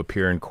supporters who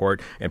appear in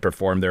court and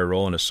perform their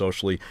role in a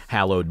socially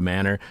hallowed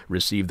manner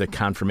receive the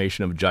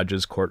confirmation of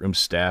judges, courtroom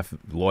staff,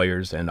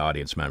 lawyers, and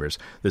audience members.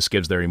 This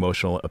gives their their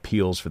emotional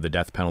appeals for the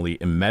death penalty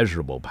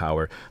immeasurable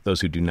power. Those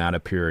who do not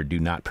appear or do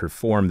not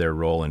perform their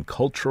role in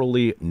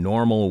culturally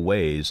normal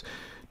ways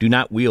do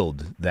not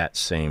wield that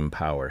same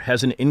power.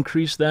 Has an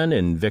increase then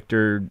in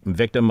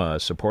victim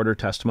supporter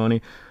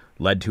testimony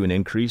led to an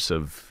increase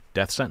of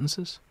death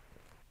sentences?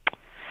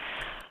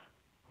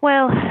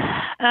 Well,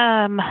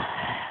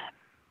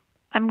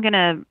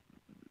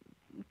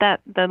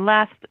 the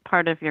last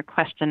part of your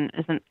question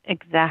isn't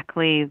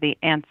exactly the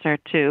answer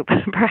to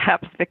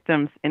perhaps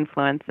victims'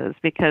 influences,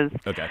 because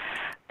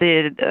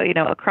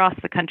across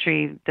the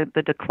country,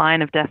 the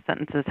decline of death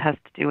sentences has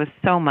to do with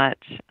so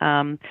much.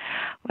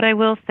 What I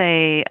will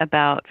say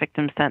about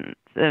victim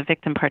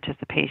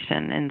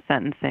participation in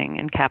sentencing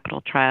in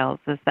capital trials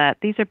is that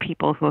these are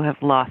people who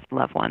have lost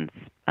loved ones,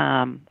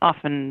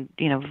 often,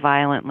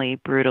 violently,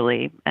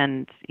 brutally,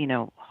 and,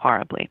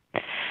 horribly.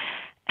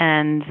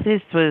 And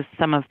this was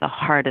some of the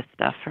hardest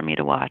stuff for me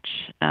to watch.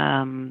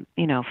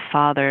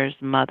 Fathers,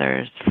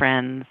 mothers,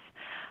 friends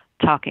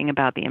talking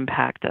about the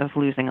impact of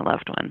losing a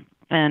loved one.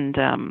 And,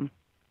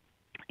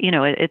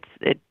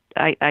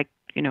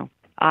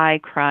 I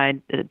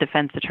cried, the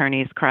defense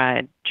attorneys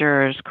cried,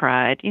 jurors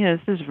cried. This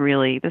is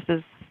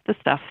the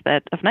stuff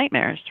of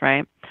nightmares,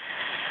 right?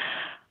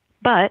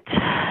 But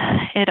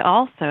it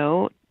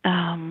also,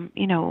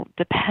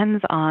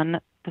 depends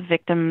on the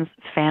victim's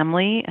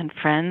family and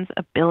friends'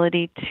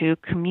 ability to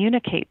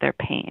communicate their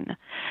pain.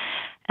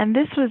 And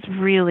this was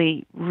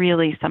really,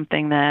 really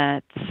something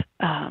that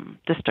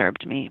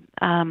disturbed me.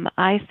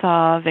 I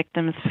saw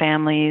victims'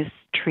 families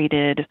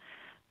treated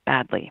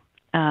badly,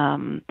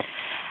 and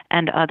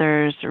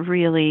others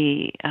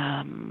really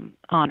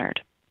honored.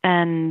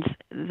 And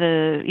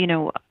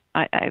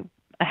I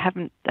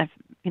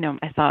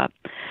saw,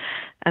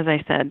 as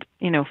I said,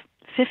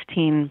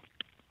 15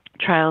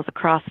 trials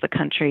across the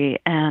country,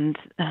 and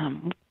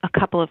a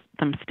couple of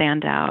them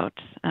stand out.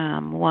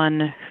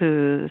 One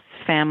whose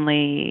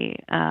family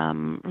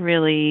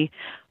really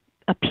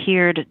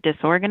appeared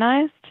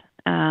disorganized,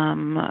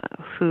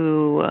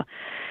 who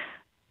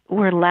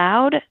were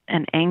loud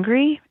and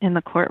angry in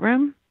the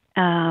courtroom,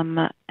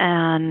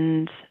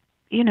 and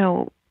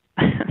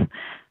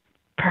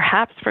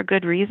perhaps for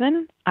good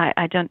reason.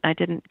 I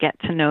didn't get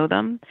to know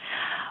them,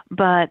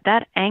 but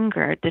that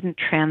anger didn't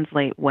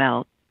translate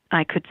well.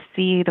 I could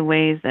see the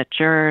ways that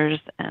jurors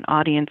and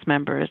audience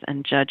members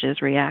and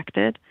judges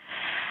reacted,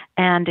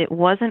 and it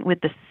wasn't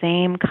with the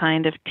same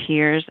kind of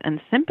tears and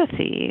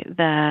sympathy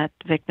that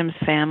victims'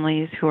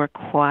 families who are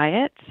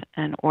quiet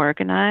and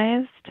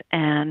organized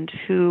and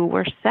who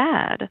were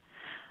sad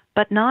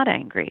but not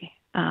angry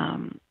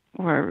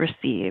were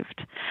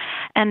received.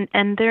 And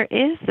there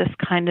is this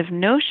kind of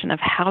notion of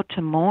how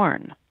to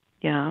mourn,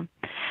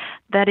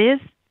 that is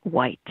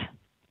white.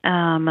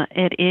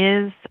 It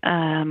is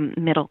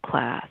middle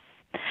class.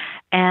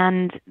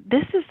 And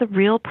this is the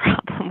real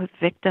problem with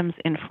victims'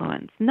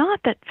 influence.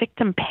 Not that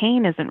victim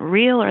pain isn't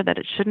real or that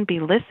it shouldn't be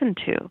listened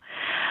to,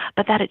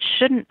 but that it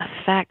shouldn't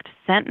affect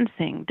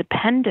sentencing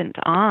dependent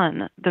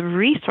on the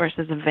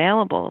resources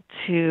available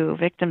to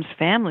victims'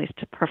 families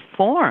to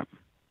perform,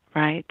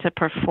 right, to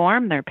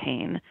perform their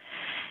pain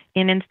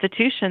in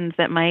institutions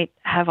that might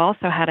have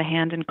also had a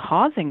hand in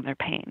causing their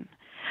pain.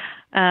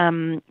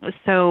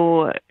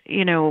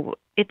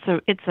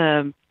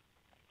 It's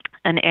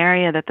an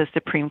area that the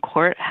Supreme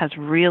Court has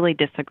really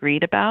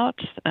disagreed about.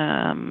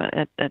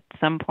 At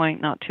some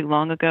point not too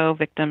long ago,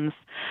 victims'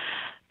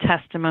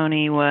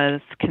 testimony was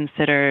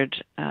considered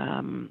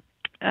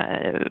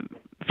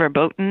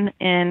verboten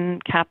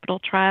in capital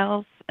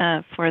trials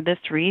for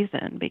this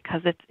reason,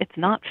 because it's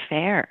not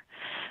fair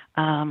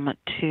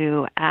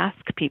to ask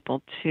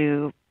people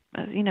to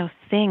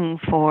sing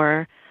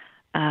for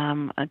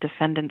a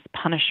defendant's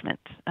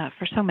punishment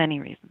for so many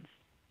reasons.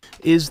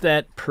 Is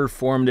that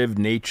performative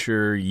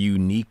nature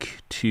unique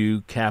to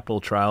capital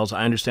trials?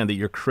 I understand that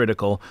you're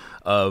critical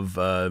of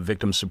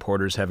victim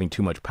supporters having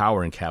too much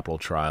power in capital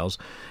trials.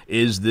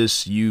 Is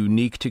this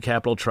unique to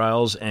capital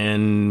trials?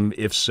 And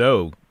if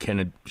so,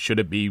 should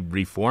it be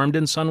reformed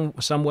in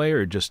some way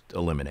or just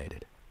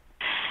eliminated?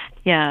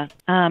 Yeah,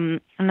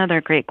 another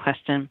great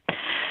question.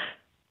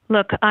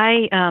 Look,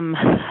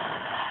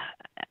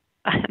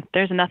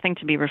 there's nothing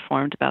to be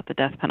reformed about the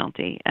death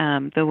penalty.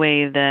 The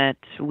way that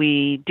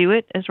we do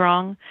it is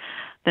wrong.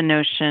 The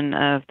notion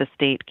of the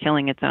state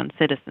killing its own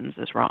citizens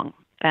is wrong.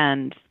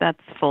 And that's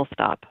full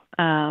stop.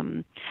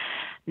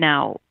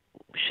 Now,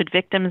 should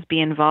victims be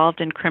involved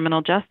in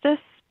criminal justice?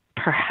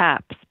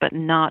 Perhaps, but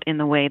not in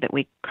the way that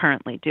we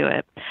currently do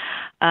it.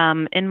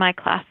 In my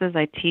classes,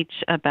 I teach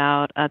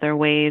about other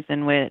ways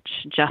in which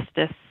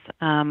justice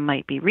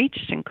might be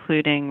reached,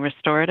 including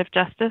restorative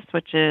justice,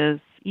 which is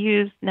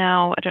used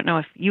now. I don't know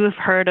if you have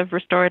heard of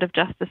restorative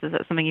justice. Is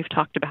that something you've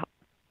talked about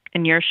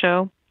in your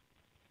show?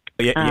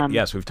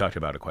 Yes, we've talked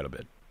about it quite a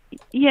bit.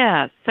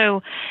 Yeah.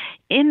 So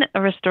in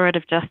a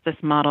restorative justice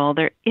model,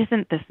 there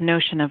isn't this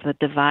notion of the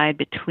divide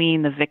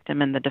between the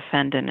victim and the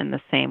defendant in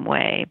the same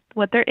way.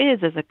 What there is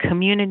a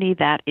community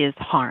that is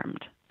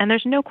harmed. And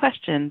there's no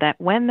question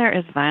that when there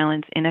is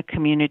violence in a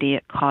community,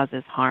 it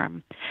causes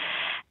harm.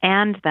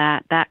 and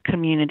that that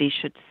community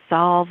should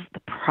solve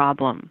the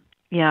problem.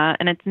 Yeah,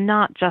 and it's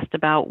not just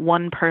about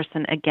one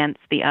person against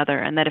the other,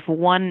 and that if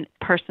one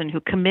person who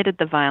committed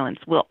the violence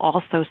will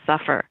also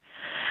suffer,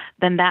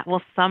 then that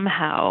will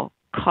somehow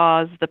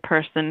cause the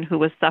person who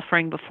was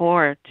suffering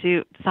before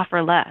to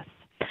suffer less.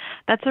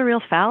 That's a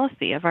real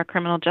fallacy of our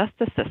criminal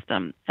justice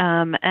system.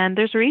 And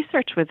there's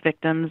research with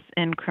victims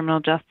in criminal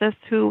justice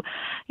who,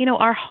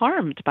 are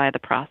harmed by the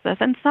process,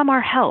 and some are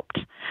helped.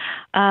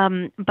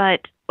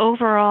 But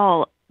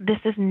overall, this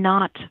is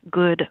not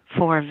good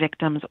for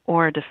victims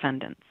or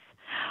defendants.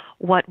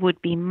 What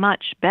would be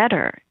much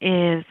better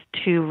is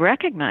to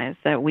recognize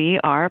that we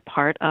are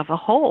part of a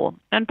whole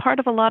and part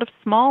of a lot of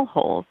small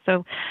wholes.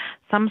 So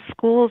some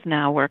schools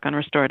now work on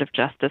restorative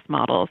justice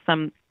models,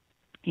 some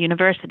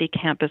university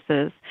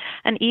campuses,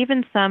 and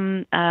even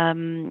some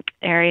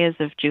areas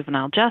of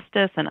juvenile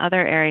justice and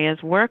other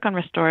areas work on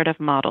restorative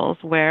models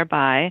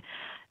whereby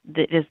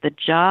it is the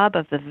job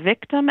of the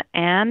victim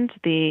and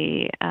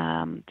the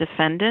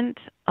defendant,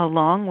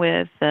 along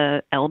with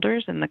the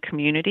elders in the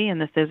community, and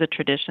this is a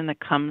tradition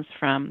that comes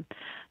from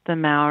the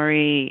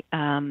Maori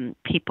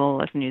people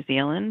of New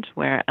Zealand,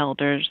 where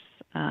elders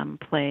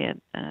play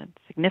a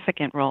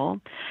significant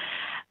role.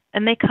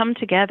 And they come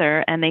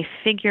together and they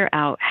figure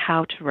out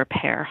how to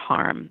repair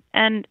harm.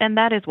 And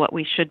that is what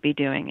we should be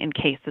doing in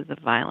cases of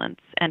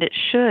violence. And it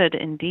should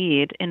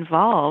indeed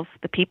involve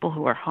the people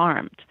who are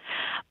harmed.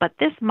 But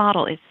this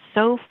model is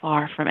so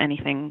far from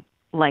anything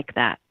like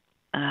that,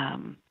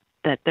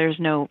 that there's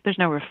no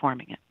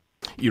reforming it.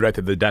 You write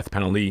that the death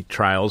penalty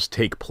trials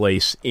take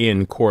place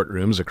in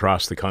courtrooms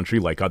across the country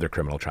like other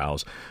criminal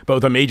trials, but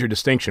with a major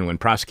distinction: when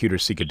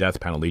prosecutors seek a death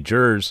penalty,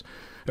 juries,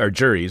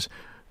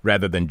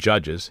 rather than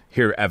judges,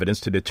 hear evidence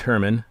to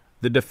determine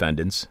the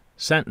defendant's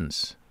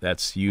sentence.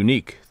 That's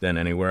unique than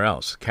anywhere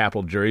else.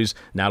 Capital juries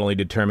not only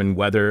determine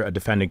whether a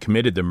defendant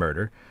committed the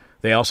murder,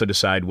 they also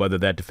decide whether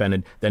that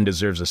defendant then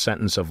deserves a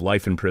sentence of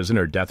life in prison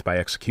or death by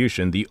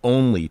execution, the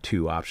only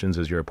two options,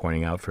 as you're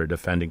pointing out, for a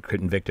defendant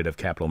convicted of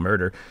capital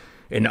murder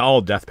in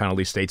all death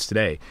penalty states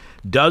today.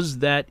 Does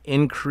that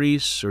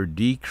increase or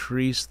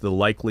decrease the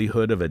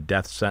likelihood of a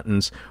death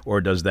sentence, or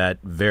does that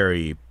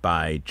vary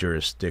by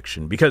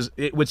jurisdiction? Because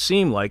it would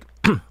seem like,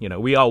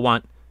 we all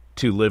want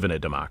to live in a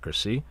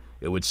democracy.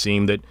 It would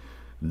seem that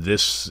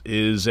this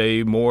is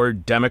a more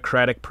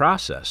democratic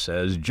process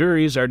as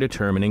juries are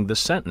determining the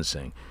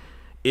sentencing.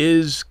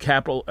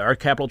 Are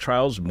capital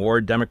trials more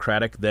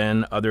democratic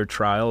than other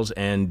trials,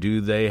 and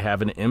do they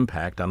have an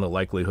impact on the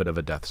likelihood of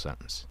a death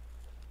sentence?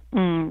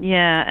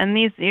 Yeah, and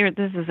this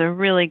is a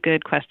really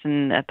good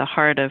question at the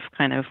heart of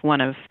kind of one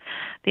of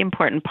the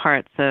important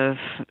parts of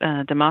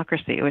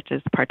democracy, which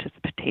is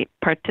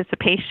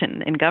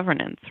participation in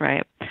governance,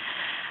 right?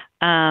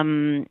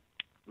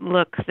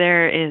 Look,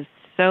 there is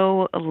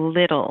so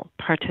little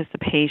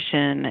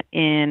participation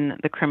in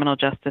the criminal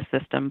justice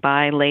system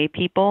by lay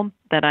people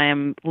that I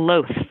am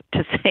loath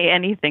to say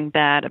anything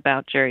bad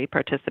about jury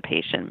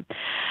participation.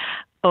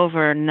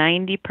 Over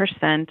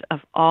 90% of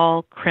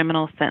all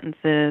criminal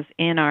sentences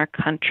in our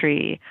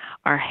country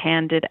are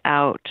handed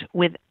out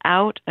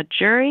without a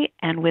jury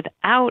and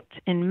without,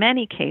 in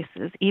many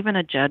cases, even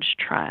a judge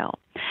trial.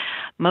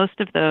 Most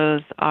of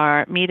those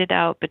are meted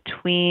out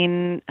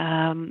between,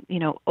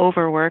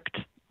 overworked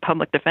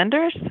public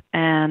defenders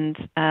and,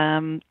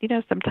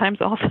 sometimes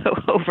also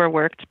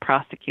overworked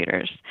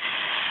prosecutors,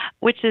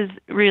 which is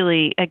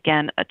really,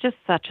 again, just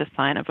such a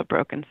sign of a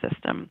broken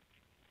system.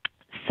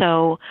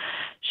 So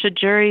should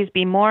juries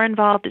be more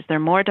involved? Is there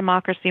more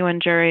democracy when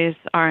juries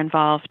are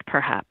involved?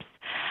 Perhaps.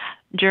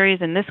 Juries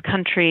in this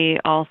country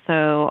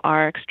also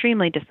are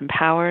extremely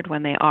disempowered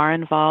when they are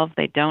involved.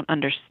 They don't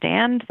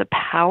understand the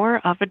power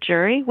of a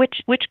jury,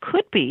 which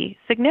could be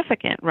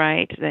significant,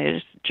 right?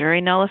 There's jury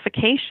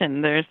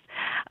nullification. There's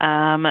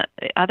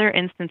other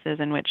instances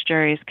in which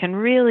juries can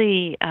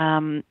really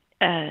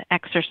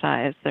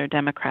exercise their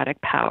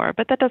democratic power,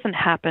 but that doesn't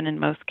happen in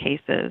most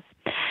cases.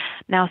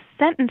 Now,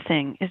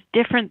 sentencing is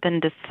different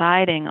than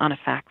deciding on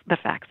the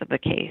facts of the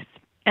case.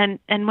 And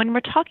when we're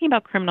talking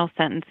about criminal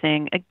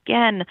sentencing,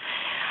 again,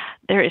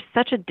 there is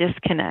such a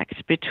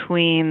disconnect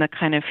between the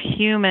kind of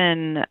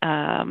human,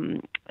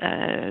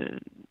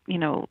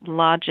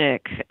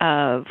 logic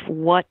of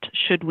what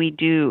should we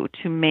do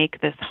to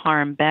make this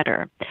harm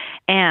better,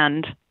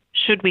 and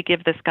should we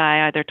give this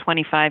guy either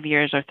 25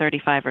 years or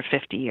 35 or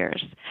 50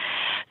 years?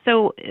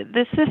 So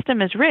the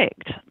system is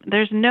rigged.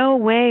 There's no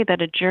way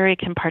that a jury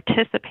can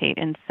participate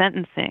in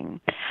sentencing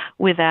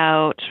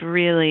without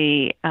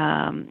really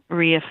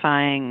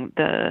reifying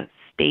the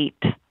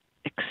state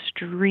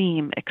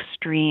extreme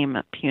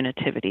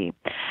punitivity.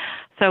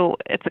 So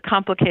it's a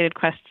complicated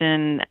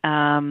question,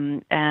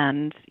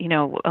 and,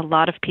 a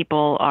lot of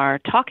people are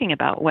talking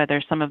about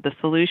whether some of the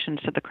solutions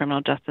to the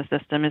criminal justice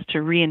system is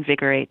to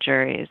reinvigorate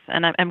juries.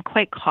 And I'm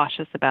quite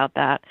cautious about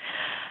that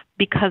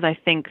because I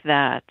think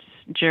that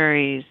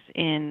juries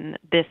in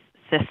this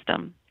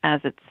system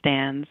as it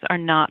stands are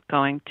not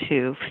going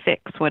to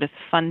fix what is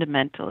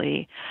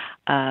fundamentally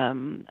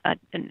an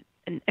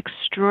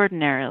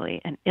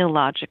extraordinarily and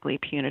illogically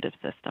punitive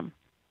system.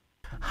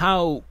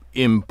 How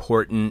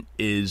important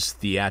is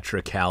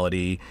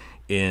theatricality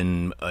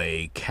in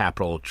a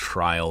capital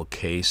trial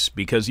case?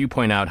 Because you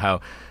point out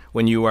how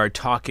when you are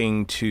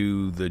talking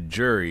to the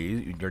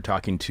jury, you're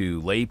talking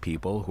to lay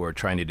people who are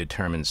trying to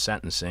determine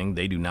sentencing.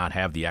 They do not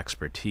have the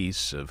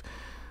expertise of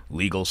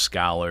legal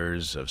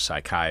scholars, of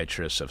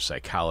psychiatrists, of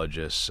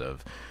psychologists,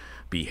 of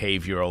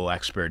behavioral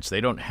experts.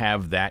 They don't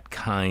have that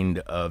kind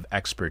of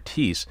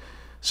expertise.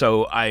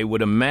 So I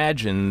would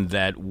imagine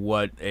that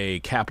what a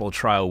capital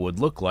trial would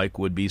look like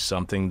would be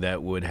something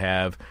that would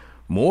have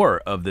more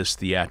of this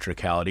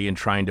theatricality and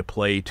trying to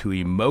play to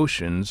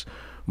emotions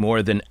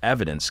more than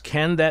evidence.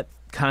 Can that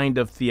kind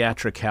of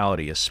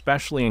theatricality,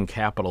 especially in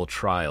capital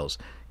trials,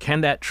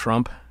 can that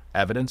trump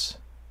evidence?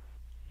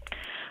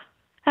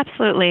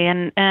 Absolutely,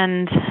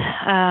 and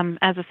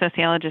as a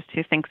sociologist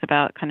who thinks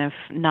about kind of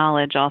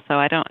knowledge, also,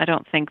 I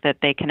don't think that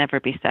they can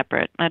ever be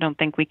separate. I don't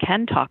think we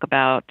can talk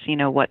about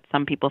what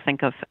some people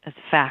think of as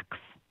facts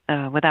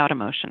without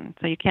emotion.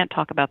 So you can't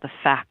talk about the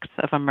facts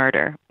of a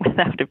murder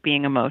without it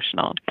being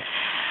emotional.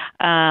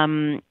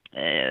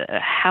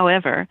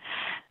 However,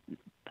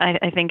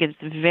 I think it's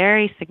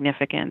very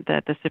significant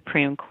that the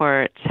Supreme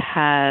Court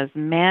has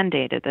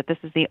mandated that this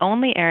is the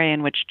only area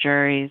in which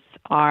juries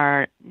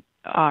are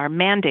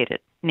mandated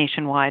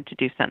nationwide to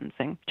do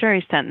sentencing.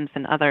 Juries sentence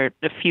in a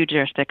few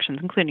jurisdictions,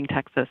 including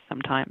Texas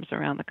sometimes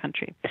around the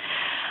country.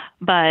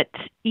 But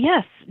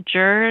yes,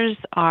 jurors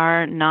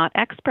are not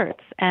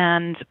experts.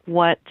 And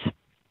what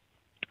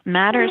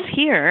matters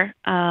here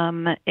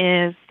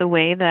is the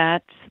way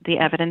that the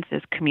evidence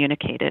is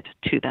communicated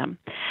to them.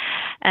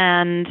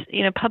 And,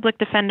 public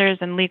defenders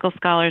and legal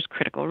scholars,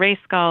 critical race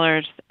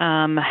scholars,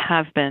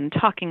 have been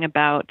talking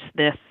about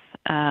this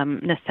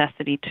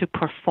necessity to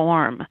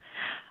perform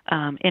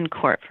in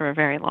court for a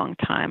very long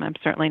time. I'm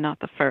certainly not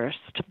the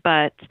first.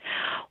 But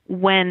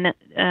when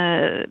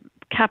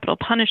capital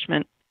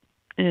punishment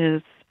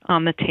is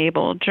on the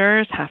table,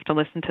 jurors have to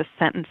listen to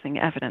sentencing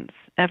evidence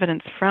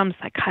from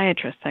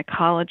psychiatrists,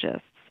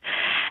 psychologists.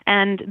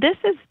 And this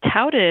is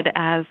touted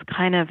as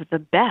kind of the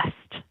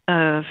best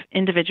of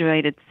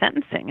individuated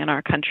sentencing in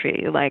our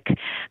country. Like,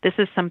 this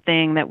is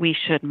something that we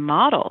should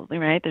model,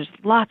 right? There's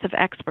lots of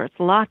experts,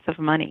 lots of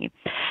money.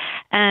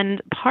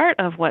 And part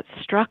of what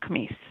struck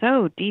me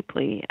so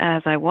deeply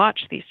as I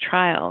watched these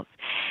trials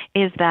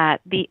is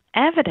that the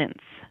evidence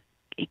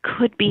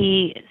could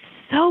be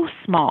so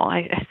small.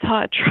 I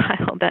saw a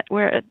trial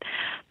where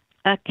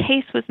a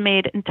case was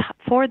made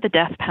for the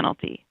death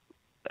penalty.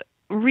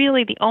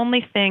 Really, the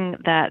only thing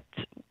that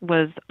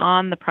was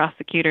on the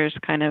prosecutor's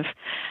kind of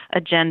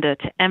agenda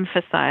to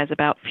emphasize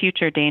about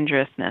future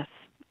dangerousness,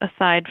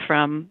 aside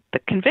from the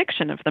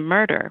conviction of the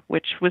murder,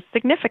 which was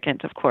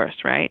significant, of course,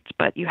 right?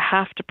 But you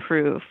have to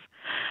prove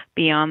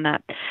beyond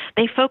that.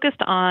 They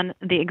focused on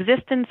the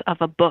existence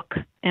of a book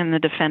in the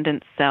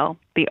defendant's cell,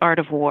 The Art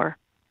of War.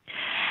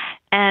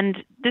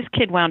 And this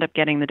kid wound up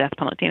getting the death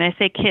penalty. And I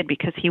say kid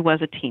because he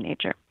was a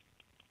teenager.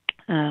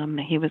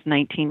 He was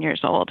 19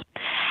 years old.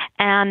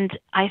 And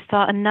I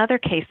saw another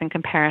case in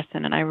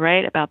comparison, and I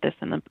write about this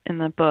in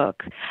the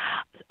book.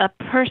 A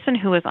person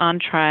who was on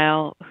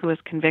trial, who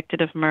was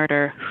convicted of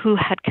murder, who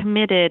had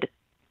committed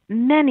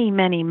many,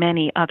 many,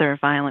 many other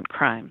violent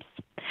crimes,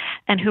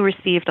 and who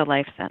received a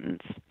life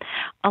sentence.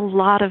 A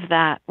lot of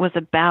that was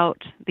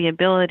about the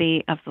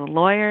ability of the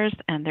lawyers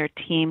and their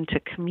team to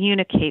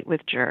communicate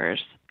with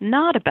jurors,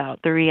 not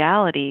about the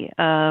reality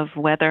of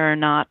whether or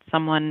not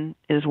someone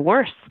is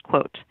worse,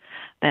 quote,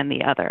 than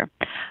the other.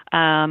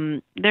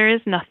 There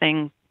is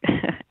nothing,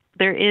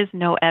 there is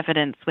no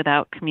evidence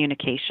without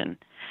communication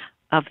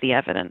of the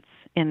evidence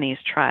in these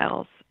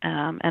trials,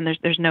 and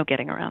there's no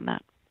getting around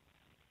that.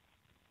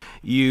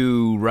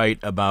 You write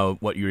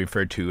about what you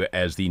refer to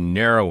as the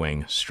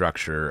narrowing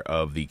structure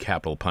of the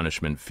capital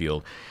punishment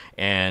field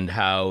and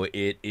how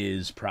it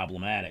is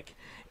problematic.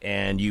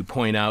 And you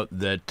point out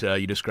that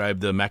you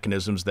describe the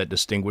mechanisms that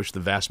distinguish the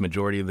vast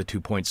majority of the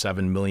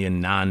 2.7 million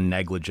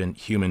non-negligent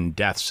human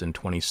deaths in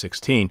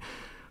 2016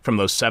 from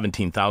those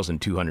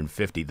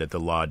 17,250 that the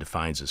law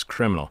defines as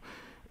criminal.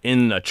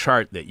 In a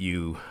chart that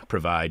you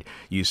provide,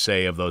 you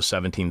say of those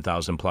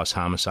 17,000 plus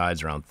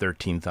homicides, around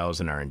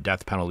 13,000 are in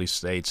death penalty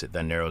states. It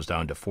then narrows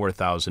down to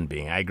 4,000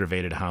 being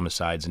aggravated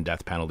homicides in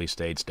death penalty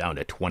states, down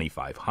to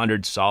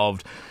 2,500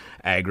 solved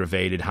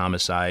aggravated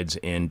homicides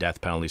in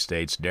death penalty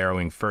states,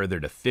 narrowing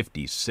further to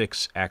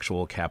 56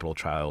 actual capital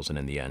trials, and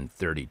in the end,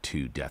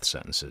 32 death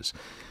sentences.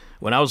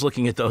 When I was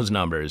looking at those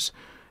numbers,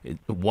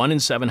 1 in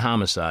 7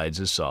 homicides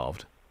is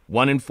solved,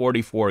 1 in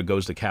 44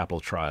 goes to capital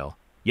trial,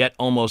 yet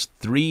almost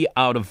 3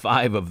 out of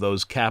 5 of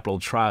those capital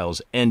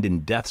trials end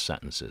in death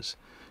sentences.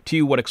 To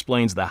you, what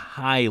explains the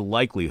high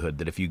likelihood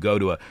that if you go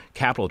to a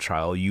capital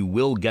trial, you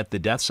will get the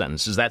death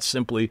sentence? Is that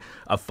simply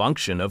a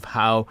function of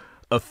how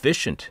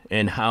efficient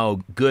and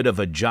how good of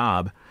a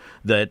job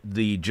that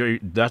the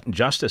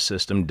justice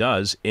system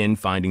does in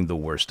finding the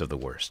worst of the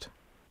worst?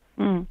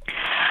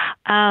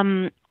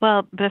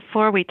 Well,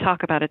 before we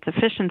talk about its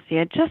efficiency,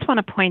 I just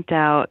want to point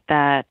out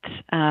that,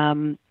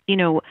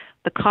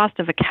 the cost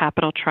of a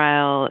capital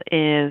trial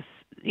is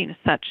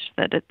such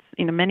that it's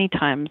many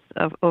times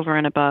over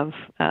and above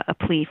a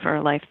plea for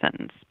a life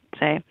sentence,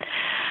 say.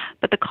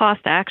 But the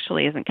cost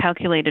actually isn't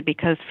calculated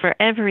because for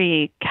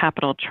every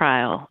capital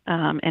trial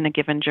in a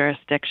given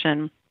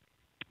jurisdiction,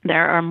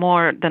 there are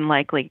more than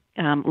likely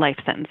life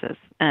sentences,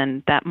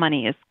 and that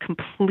money is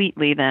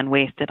completely then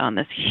wasted on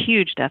this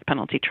huge death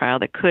penalty trial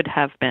that could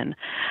have been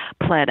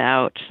pled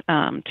out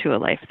to a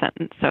life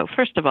sentence. So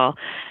first of all,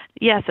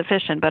 yes,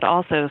 efficient, but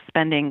also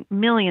spending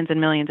millions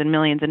and millions and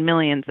millions and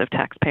millions of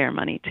taxpayer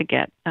money to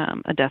get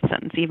a death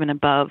sentence, even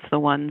above the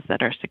ones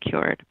that are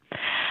secured.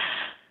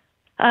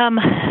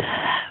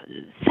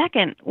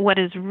 Second, what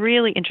is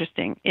really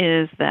interesting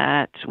is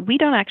that we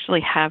don't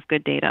actually have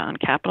good data on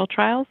capital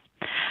trials.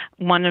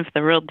 One of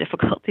the real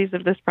difficulties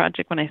of this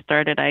project when I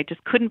started, I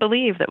just couldn't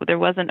believe that there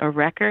wasn't a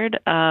record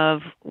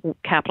of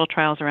capital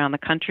trials around the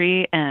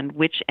country and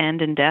which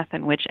end in death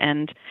and which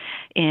end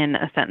in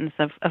a sentence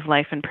of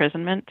life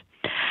imprisonment.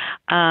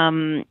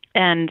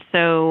 And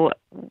so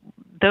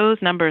those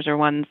numbers are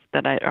ones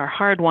that are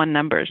hard-won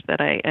numbers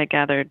that I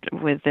gathered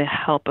with the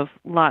help of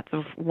lots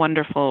of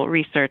wonderful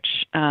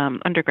research,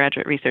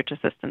 undergraduate research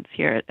assistants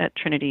here at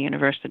Trinity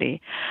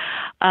University.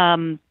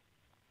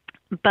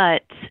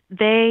 But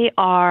they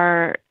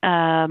are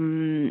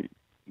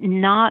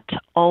not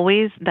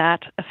always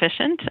that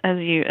efficient, as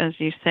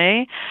you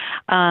say.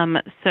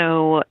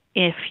 So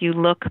if you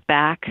look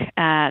back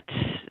at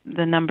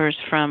the numbers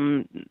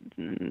from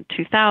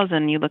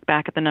 2000, you look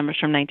back at the numbers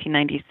from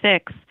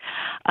 1996,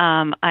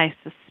 I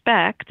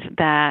suspect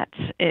that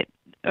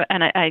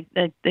and I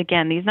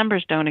again, these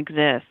numbers don't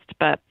exist,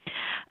 but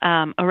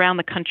around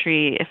the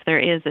country, if there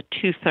is a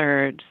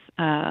 2/3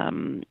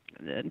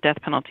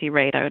 death penalty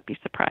rate, I would be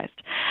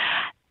surprised.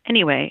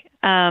 Anyway,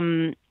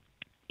 as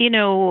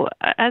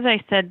I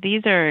said,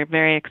 these are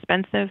very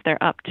expensive.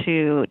 They're up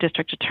to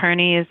district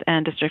attorneys,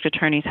 and district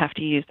attorneys have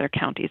to use their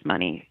county's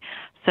money.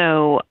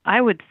 So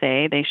I would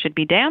say they should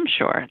be damn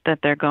sure that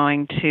they're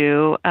going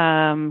to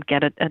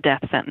get a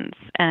death sentence,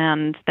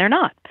 and they're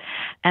not.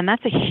 And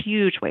that's a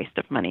huge waste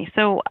of money.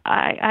 So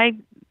I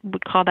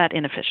would call that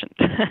inefficient,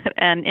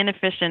 and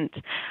inefficient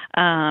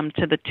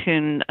to the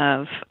tune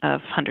of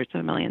hundreds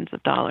of millions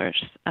of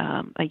dollars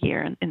a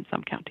year in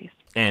some counties.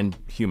 And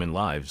human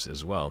lives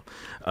as well.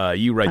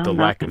 You write the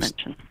lack of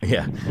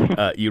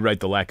you write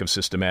the lack of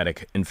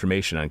systematic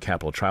information on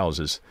capital trials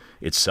is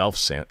itself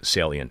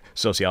salient.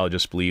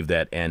 Sociologists believe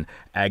that an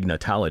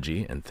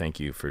agnotology, and thank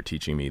you for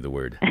teaching me the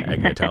word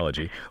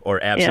agnotology,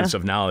 or absence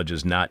of knowledge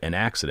is not an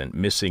accident.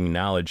 Missing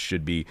knowledge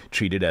should be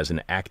treated as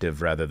an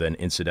active rather than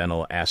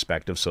incidental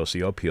aspect of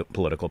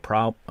socio-political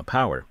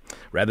power.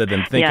 Rather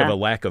than think of a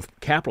lack of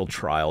capital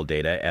trial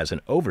data as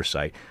an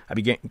oversight, I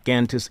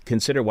began to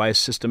consider why a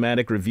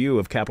systematic review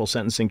of capital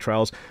sentencing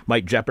trials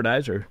might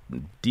jeopardize or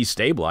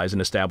destabilize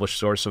an established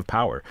source of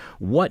power.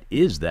 What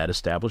is that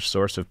established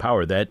source of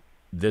power that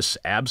this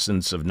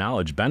absence of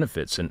knowledge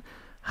benefits, and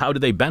how do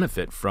they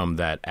benefit from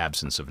that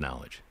absence of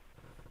knowledge?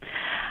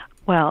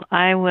 Well,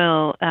 I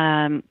will.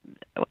 I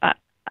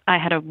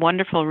had a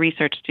wonderful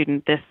research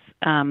student this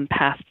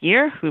past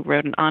year who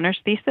wrote an honors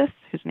thesis,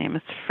 whose name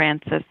is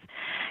Frances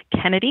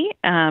Kennedy,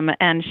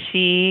 and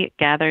she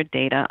gathered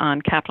data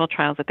on capital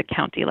trials at the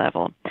county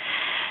level.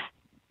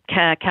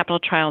 Capital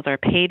trials are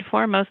paid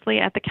for mostly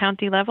at the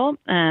county level,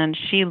 and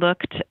she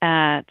looked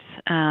at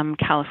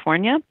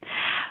California.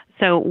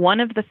 So one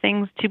of the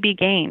things to be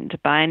gained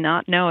by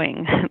not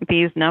knowing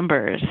these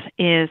numbers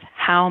is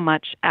how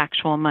much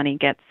actual money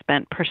gets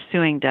spent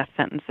pursuing death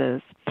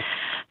sentences.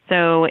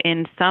 So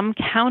in some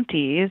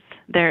counties,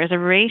 there is a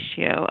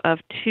ratio of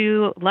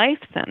 2 life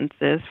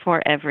sentences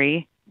for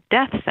every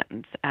death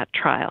sentence at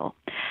trial.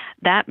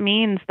 That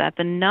means that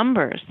the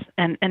numbers,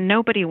 and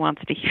nobody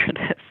wants to hear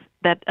this,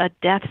 that a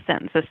death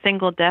sentence, a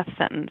single death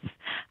sentence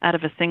out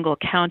of a single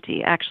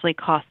county actually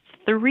costs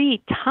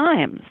 3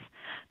 times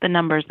the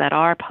numbers that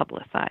are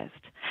publicized.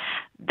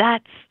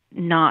 That's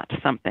not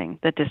something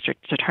that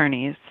district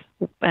attorneys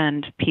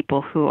and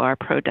people who are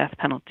pro-death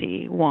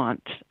penalty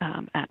want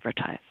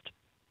advertised.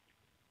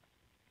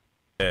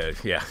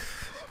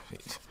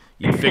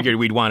 You figured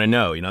we'd want to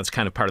know. It's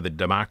kind of part of the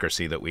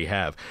democracy that we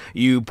have.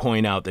 You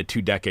point out that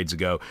 2 decades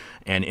ago,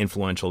 an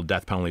influential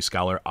death penalty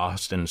scholar,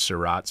 Austin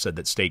Surratt, said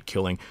that state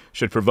killing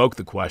should provoke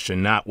the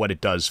question, not what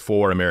it does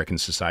for American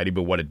society,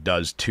 but what it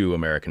does to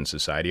American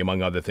society.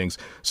 Among other things,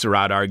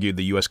 Surratt argued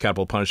the U.S.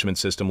 capital punishment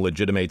system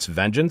legitimates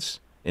vengeance,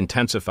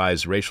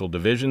 intensifies racial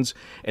divisions,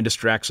 and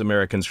distracts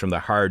Americans from the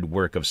hard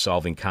work of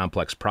solving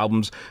complex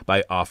problems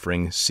by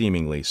offering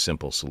seemingly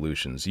simple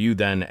solutions. You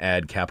then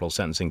add capital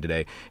sentencing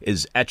today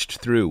is etched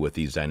through with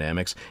these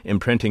dynamics,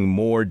 imprinting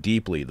more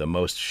deeply the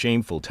most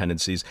shameful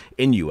tendencies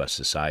in U.S.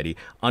 society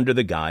under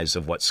the guise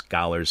of what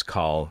scholars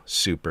call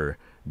super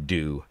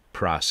due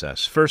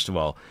process. First of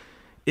all,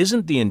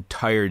 isn't the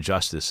entire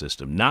justice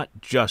system, not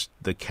just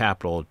the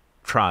capital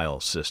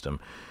trial system,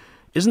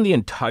 isn't the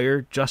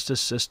entire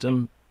justice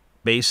system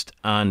based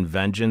on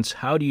vengeance?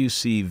 How do you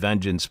see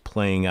vengeance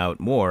playing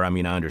out more? I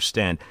mean, I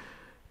understand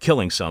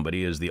killing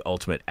somebody is the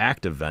ultimate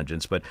act of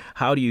vengeance, but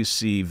how do you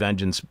see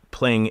vengeance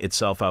playing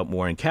itself out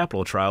more in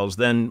capital trials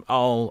than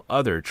all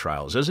other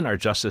trials? Isn't our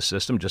justice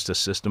system just a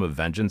system of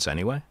vengeance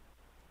anyway?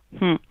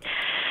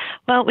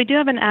 Well, we do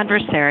have an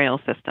adversarial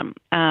system,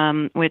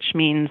 which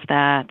means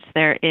that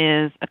there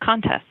is a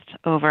contest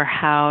over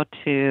how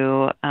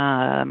to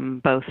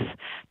both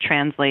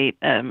translate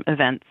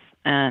events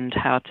and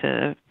how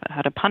to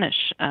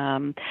punish.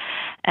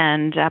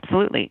 And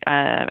absolutely,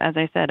 as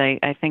I said,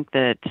 I think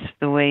that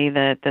the way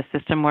that the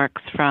system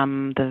works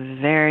from the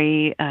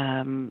very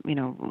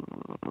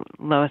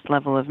lowest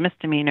level of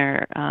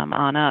misdemeanor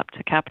on up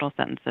to capital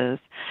sentences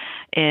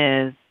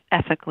is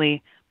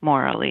ethically,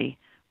 morally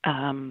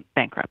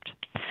bankrupt.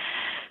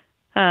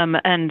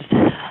 And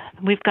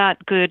we've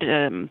got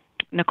good.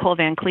 Nicole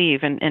Van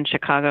Cleve in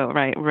Chicago,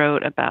 right,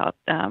 wrote about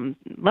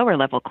lower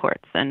level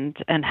courts and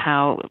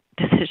how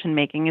decision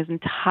making is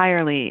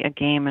entirely a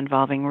game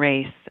involving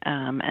race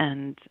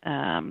and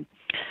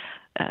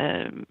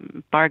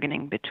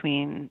bargaining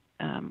between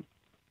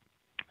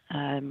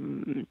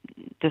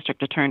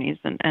district attorneys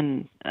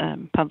and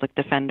public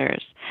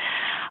defenders.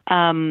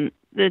 The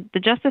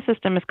justice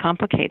system is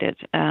complicated.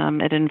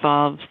 It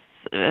involves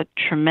a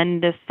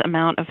tremendous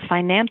amount of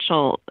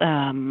financial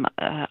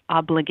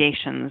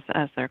obligations,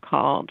 as they're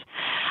called,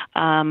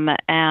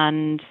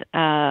 and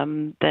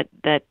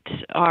that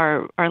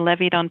are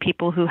levied on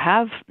people who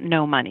have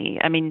no money.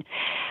 I mean,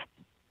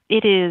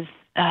 it is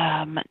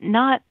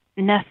not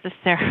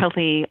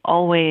necessarily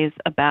always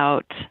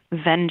about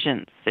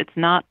vengeance. It's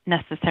not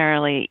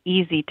necessarily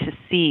easy to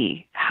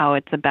see how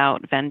it's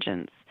about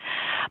vengeance.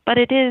 But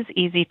it is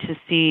easy to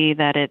see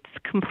that it's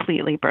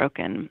completely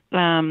broken.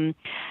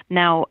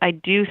 Now, I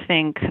do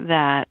think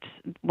that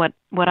what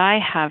I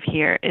have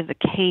here is a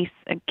case,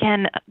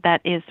 again,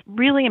 that is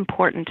really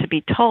important to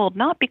be told,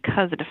 not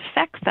because it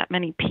affects that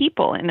many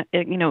people,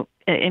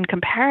 in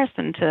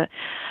comparison to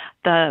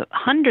the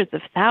hundreds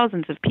of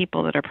thousands of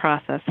people that are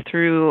processed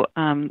through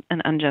an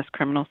unjust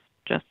criminal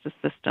justice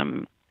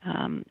system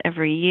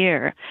every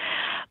year,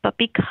 but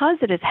because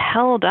it is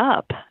held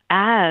up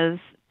as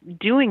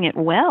doing it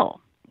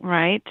well,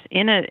 right?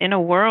 In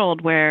a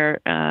world where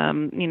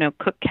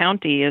Cook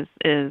County is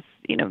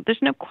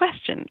there's no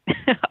question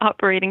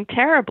operating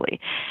terribly,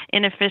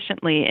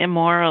 inefficiently,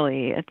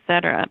 immorally,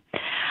 etc.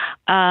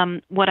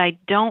 What I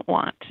don't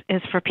want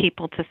is for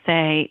people to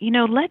say,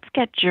 let's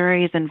get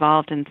juries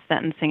involved in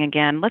sentencing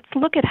again. Let's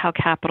look at how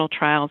capital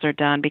trials are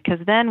done, because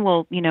then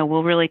we'll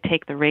really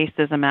take the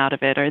racism out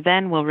of it, or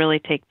then we'll really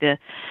take the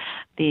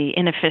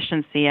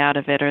inefficiency out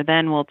of it, or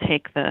then we'll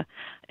take the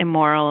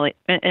immorality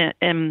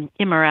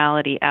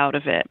out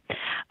of it.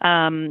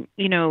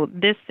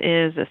 This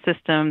is a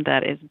system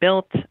that is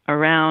built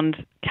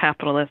around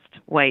capitalist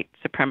white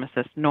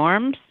supremacist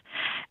norms,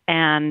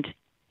 and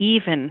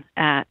even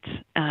at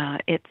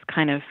its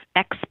kind of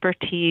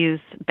expertise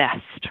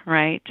best,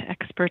 right?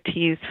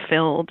 Expertise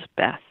filled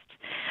best.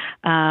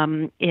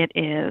 It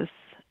is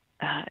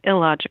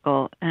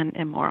illogical and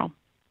immoral.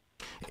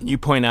 You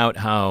point out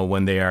how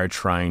when they are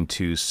trying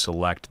to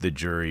select the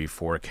jury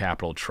for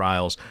capital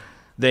trials,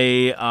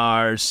 they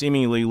are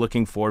seemingly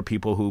looking for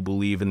people who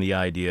believe in the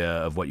idea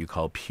of what you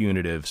call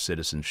punitive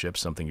citizenship,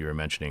 something you were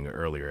mentioning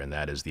earlier, and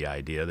that is the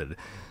idea that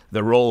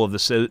the role of the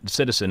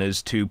citizen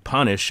is to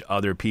punish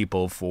other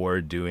people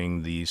for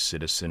doing the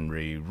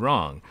citizenry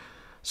wrong.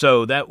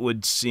 So that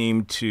would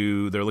seem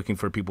they're looking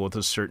for people with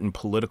a certain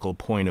political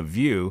point of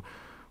view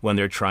when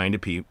they're trying to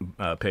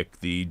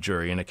pick the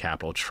jury in a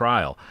capital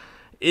trial.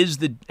 Is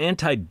the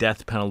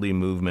anti-death penalty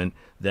movement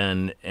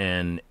then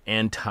an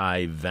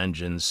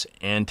anti-vengeance,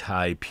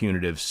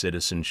 anti-punitive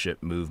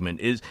citizenship movement?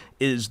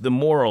 Is the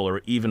moral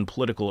or even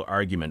political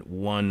argument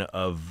one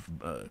of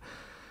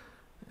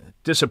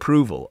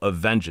disapproval of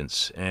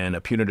vengeance and a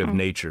punitive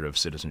nature of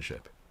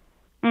citizenship?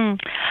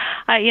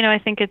 I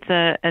think it's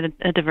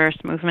a diverse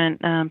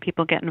movement.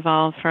 People get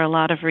involved for a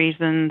lot of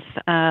reasons,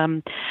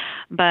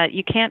 but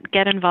you can't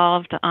get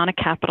involved on a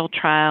capital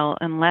trial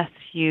unless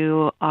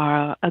you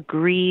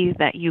agree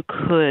that you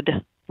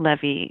could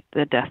levy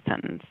the death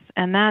sentence,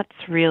 and that's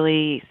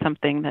really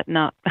something that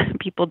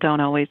people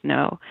don't always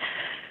know.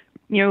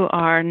 You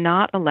are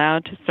not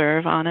allowed to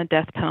serve on a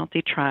death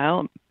penalty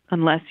trial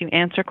unless you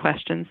answer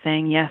questions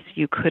saying, yes,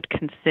 you could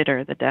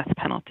consider the death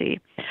penalty.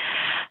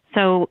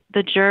 So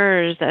the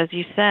jurors, as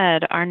you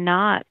said, are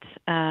not,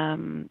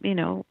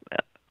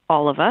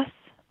 all of us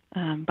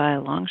by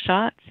a long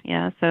shot.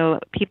 Yeah. So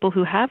people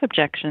who have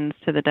objections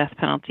to the death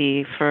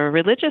penalty for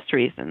religious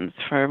reasons,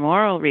 for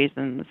moral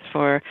reasons,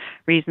 for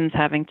reasons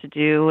having to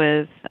do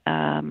with,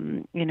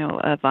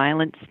 a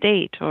violent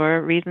state,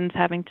 or reasons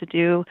having to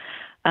do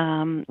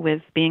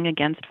with being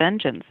against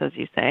vengeance, as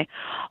you say,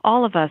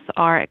 all of us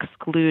are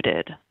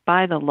excluded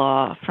by the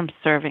law from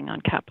serving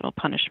on capital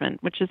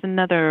punishment, which is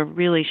another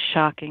really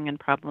shocking and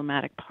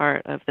problematic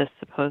part of this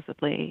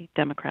supposedly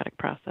democratic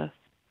process.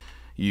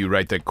 You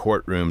write that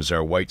courtrooms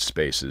are white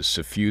spaces,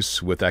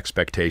 suffuse with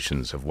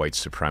expectations of white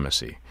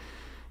supremacy.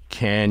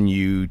 Can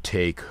you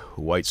take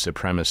white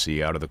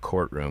supremacy out of the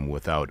courtroom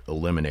without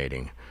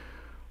eliminating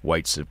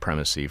white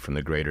supremacy from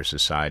the greater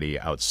society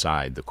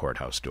outside the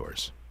courthouse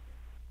doors.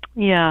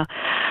 Yeah.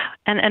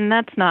 And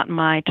that's not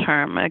my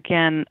term.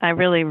 Again, I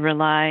really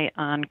rely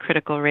on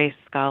critical race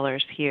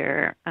scholars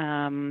here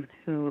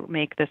who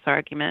make this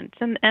argument.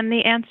 And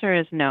the answer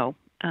is no.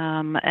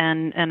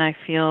 And I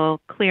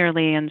feel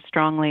clearly and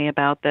strongly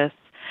about this.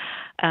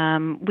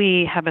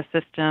 We have a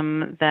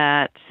system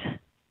that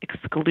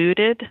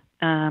excluded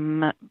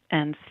and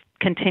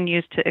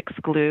continues to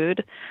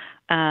exclude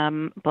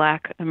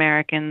Black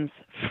Americans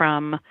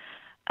from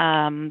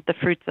the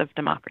fruits of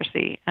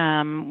democracy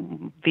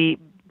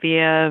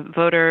via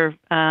voter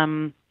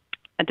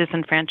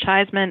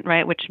disenfranchisement,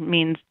 right, which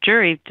means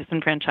jury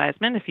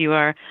disenfranchisement. If you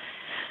are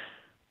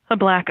a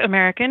Black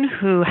American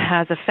who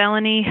has a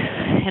felony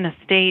in a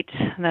state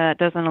that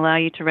doesn't allow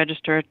you to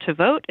register to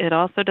vote, it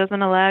also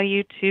doesn't allow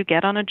you to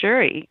get on a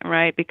jury,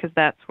 right, because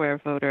that's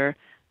where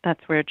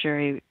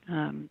jury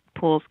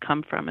pools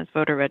come from, is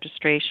voter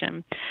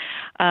registration.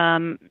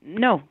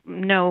 No,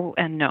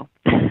 and no.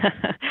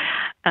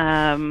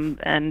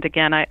 And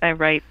again, I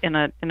write in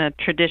a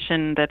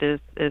tradition that is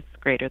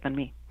greater than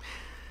me.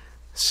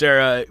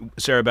 Sarah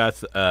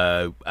Beth,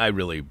 I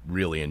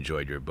really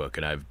enjoyed your book,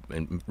 and I've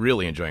been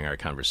really enjoying our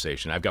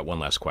conversation. I've got one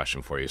last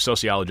question for you.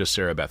 Sociologist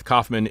Sarah Beth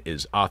Kaufman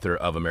is author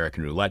of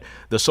American Roulette,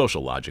 The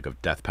Social Logic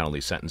of Death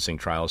Penalty Sentencing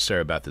Trials.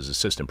 Sarah Beth is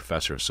assistant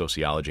professor of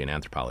sociology and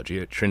anthropology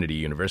at Trinity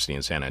University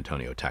in San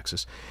Antonio,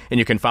 Texas. And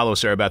you can follow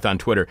Sarah Beth on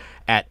Twitter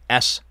at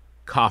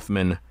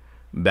 @SKaufmanBeth.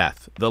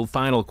 The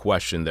final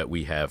question that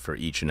we have for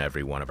each and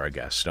every one of our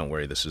guests, don't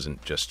worry, this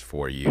isn't just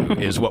for you,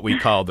 is what we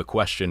call the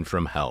question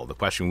from hell. The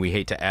question we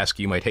hate to ask,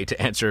 you might hate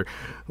to answer,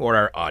 or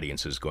our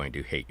audience is going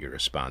to hate your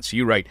response.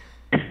 You write,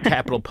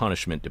 capital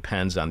punishment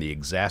depends on the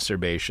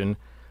exacerbation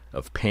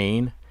of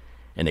pain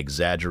and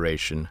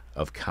exaggeration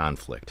of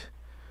conflict.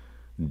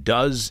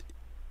 Does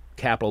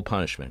capital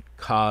punishment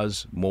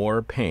cause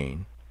more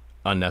pain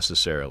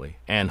unnecessarily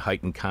and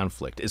heighten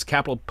conflict? Is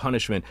capital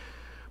punishment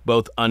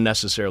both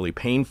unnecessarily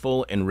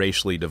painful and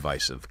racially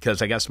divisive?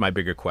 Because I guess my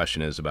bigger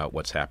question is about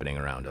what's happening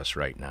around us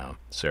right now.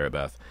 Sarah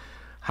Beth,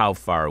 how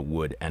far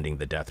would ending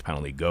the death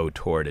penalty go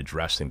toward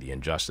addressing the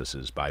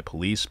injustices by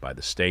police, by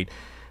the state,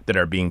 that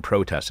are being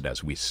protested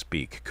as we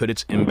speak? Could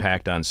its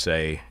impact on,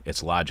 say,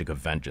 its logic of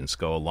vengeance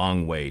go a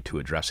long way to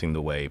addressing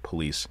the way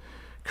police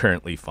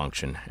currently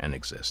function and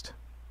exist?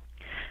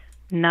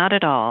 Not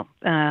at all.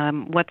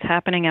 What's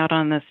happening out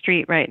on the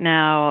street right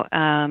now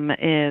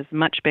is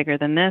much bigger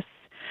than this.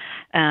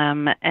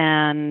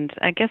 And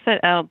I guess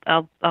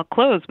I'll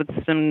close with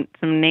some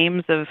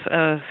names of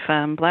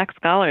Black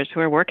scholars who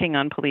are working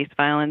on police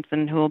violence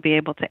and who will be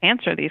able to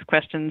answer these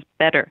questions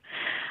better.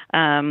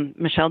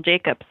 Michelle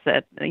Jacobs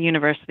at the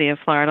University of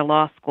Florida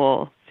Law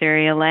School,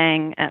 Syria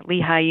Lang at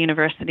Lehigh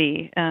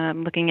University,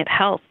 looking at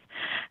health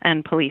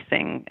and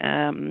policing.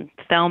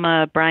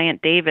 Thelma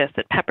Bryant Davis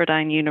at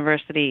Pepperdine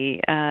University,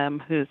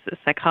 who's a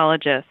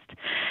psychologist.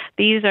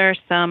 These are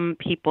some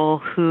people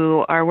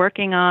who are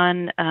working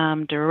on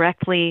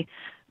directly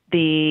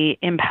the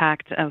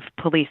impact of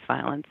police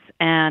violence.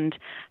 And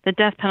the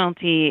death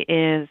penalty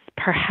is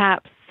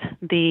perhaps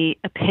the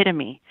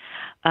epitome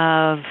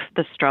of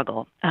the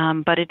struggle,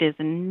 but it is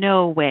in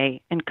no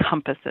way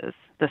encompasses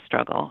the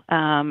struggle.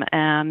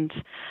 And,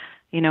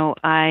 you know,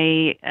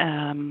 I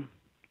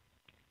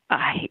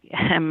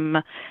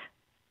am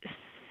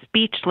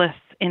speechless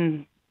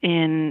in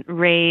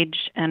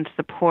rage and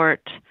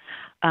support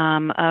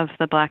of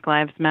the Black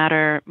Lives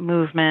Matter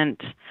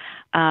movement,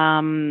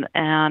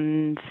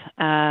 and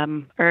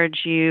urge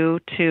you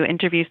to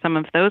interview some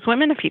of those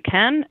women if you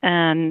can,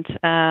 and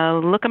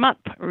look them up,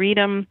 read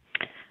them,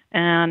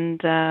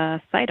 and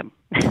cite them.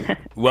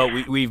 Well,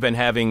 we've been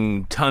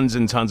having tons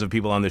and tons of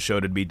people on the show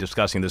to be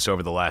discussing this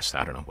over the last,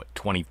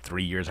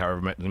 23 years,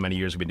 however many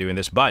years we've been doing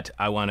this. But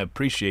I want to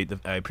appreciate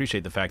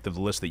the fact of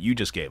the list that you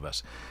just gave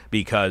us,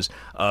 because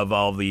of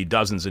all the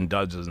dozens and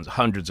dozens,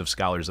 hundreds of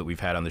scholars that we've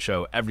had on the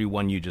show. Every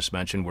one you just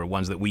mentioned were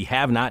ones that we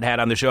have not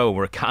had on the show.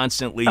 We're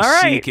constantly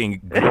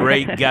seeking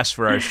great guests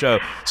for our show.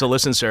 So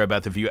listen, Sarah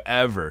Beth, if you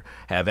ever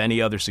have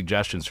any other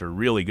suggestions for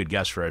really good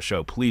guests for our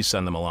show, please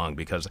send them along,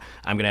 because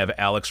I'm going to have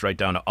Alex write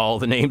down all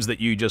the names that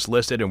you just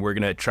listed, and we're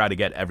going to try to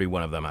get every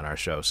one of them on our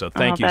show. So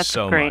thank you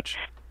so much.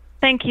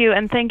 Thank you,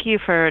 and thank you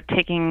for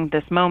taking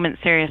this moment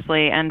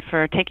seriously and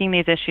for taking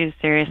these issues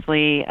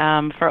seriously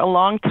for a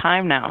long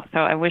time now. So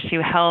I wish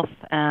you health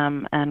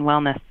and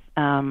wellness,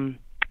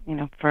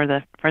 for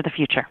the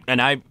future.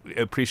 And I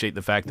appreciate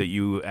the fact that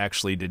you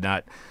actually did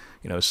not.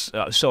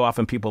 So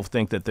often people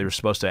think that they're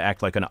supposed to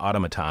act like an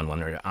automaton when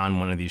they're on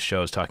one of these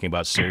shows talking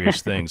about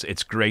serious things.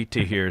 It's great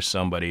to hear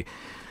somebody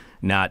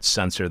not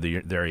censor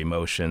their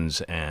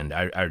emotions, and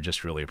I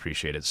just really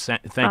appreciate it.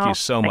 Thank you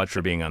so much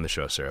for being on the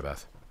show, Sarah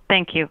Beth.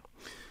 Thank you.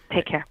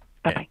 Take care.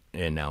 Bye-bye.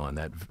 And now on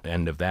that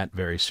end of that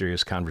very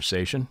serious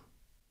conversation,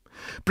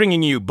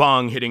 bringing you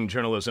bong-hitting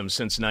journalism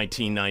since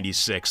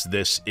 1996,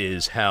 this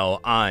is Hell.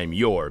 I'm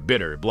your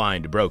bitter,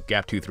 blind, broke,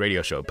 gap-toothed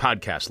radio show,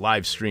 podcast,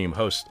 live stream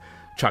host,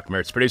 Chuck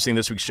Mertz. Producing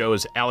this week's show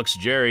is Alex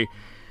Jerry.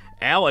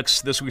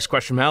 Alex, this week's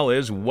question from hell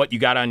is what you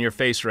got on your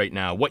face right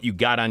now. What you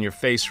got on your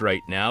face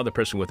right now. The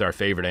person with our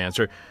favorite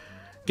answer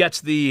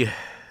gets the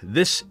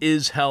This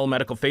Is Hell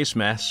medical face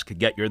mask.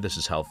 Get your This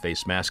Is Hell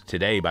face mask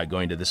today by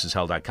going to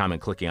thisishell.com and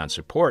clicking on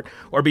support,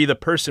 or be the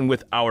person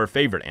with our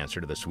favorite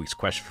answer to this week's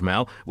question from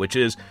hell, which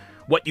is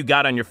what you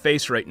got on your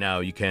face right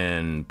now. You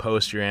can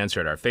post your answer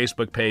at our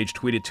Facebook page,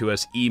 tweet it to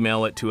us,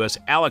 email it to us.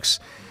 Alex,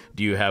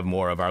 do you have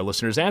more of our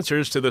listeners'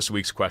 answers to this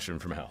week's question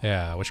from hell?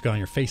 Yeah, what you got on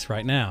your face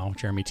right now?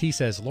 Jeremy T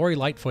says Lori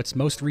Lightfoot's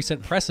most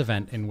recent press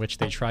event in which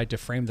they tried to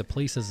frame the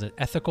police as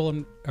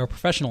ethical or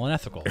professional and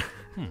ethical.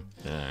 All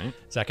right.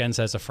 Zach N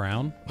says a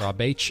frown.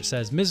 Rob H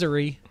says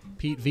misery.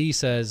 Pete V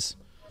says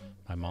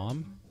my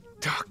mom.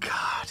 Oh,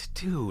 God,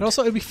 dude. But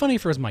also, it'd be funny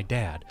if it was my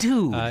dad.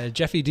 Dude.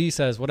 Jeffy D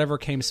says whatever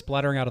came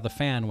splattering out of the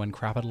fan when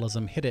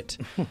capitalism hit it.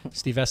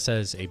 Steve S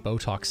says a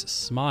Botox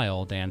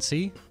smile. Dan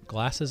C,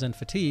 glasses and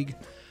fatigue.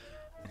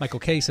 Michael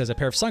K says a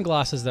pair of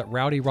sunglasses that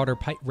Rowdy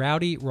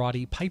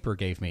Roddy Piper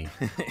gave me.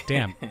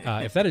 Damn,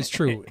 if that is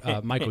true,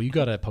 Michael, you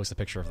got to post a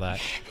picture of that.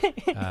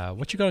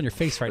 What you got on your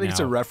face right I think now? it's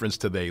a reference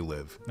to They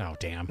Live. Oh,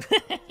 damn.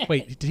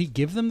 Wait, did he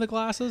give them the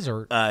glasses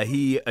or?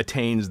 He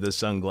attains the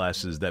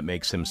sunglasses that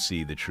makes him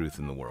see the truth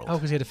in the world. Oh,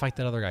 because he had to fight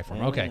that other guy for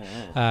him.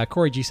 Okay.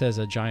 Corey G says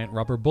a giant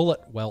rubber bullet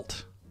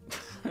welt.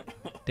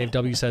 Dave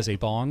W says a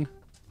bong.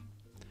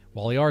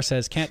 Wally R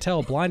says can't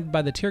tell, blinded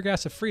by the tear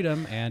gas of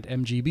freedom. And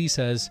MGB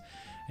says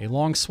a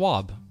long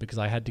swab because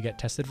I had to get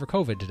tested for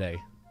COVID today.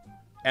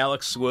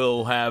 Alex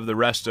will have the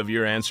rest of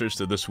your answers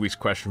to this week's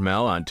question from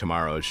hell on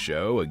tomorrow's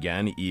show.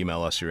 Again,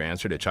 email us your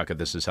answer to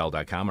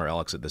chuck@thisishell.com or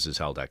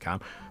alex@thisishell.com.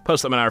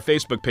 Post them on our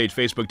Facebook page,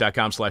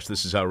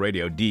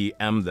 facebook.com/thisishellradio.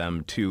 DM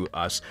them to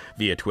us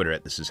via Twitter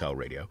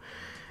 @thisishellradio.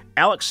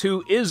 Alex,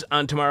 who is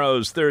on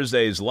tomorrow's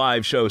Thursday's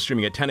live show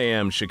streaming at 10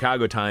 a.m.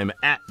 Chicago time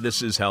at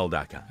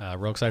thisishell.com.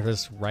 Real excited for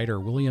this. Writer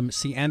William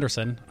C.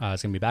 Anderson is going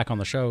to be back on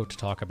the show to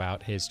talk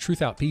about his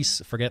Truth Out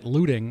piece, Forget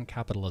Looting,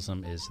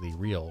 Capitalism is the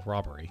Real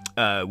Robbery.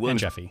 And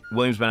Jeffy.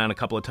 William's been on a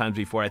couple of times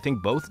before. I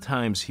think both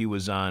times he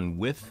was on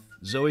with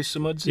Zoe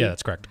Samudzi? Yeah,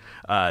 that's correct.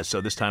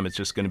 So this time it's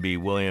just going to be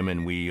William,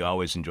 and we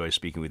always enjoy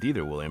speaking with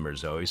either William or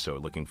Zoe, so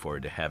looking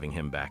forward to having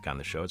him back on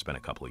the show. It's been a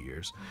couple of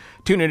years.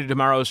 Tune in to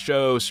tomorrow's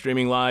show,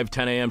 streaming live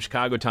 10 a.m.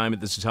 Chicago time at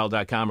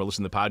thisishell.com, or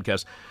listen to the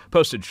podcast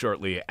posted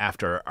shortly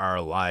after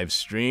our live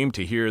stream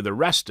to hear the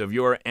rest of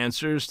your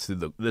answers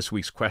to this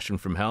week's question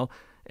from hell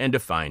and to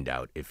find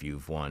out if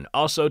you've won.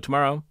 Also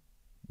tomorrow,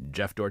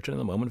 Jeff Dorchin and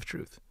the Moment of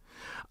Truth.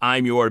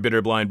 I'm your bitter,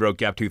 blind, broke,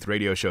 gap-toothed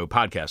radio show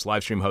podcast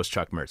live stream host,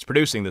 Chuck Mertz.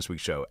 Producing this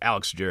week's show,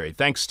 Alex Jerry.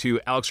 Thanks to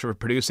Alex for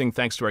producing.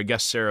 Thanks to our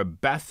guest, Sarah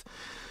Beth.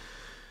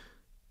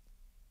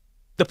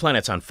 The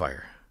planet's on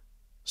fire.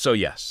 So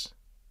yes,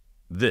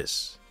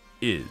 this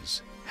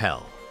is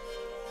hell.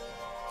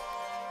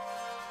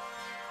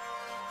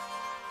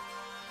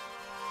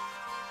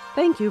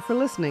 Thank you for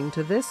listening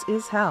to This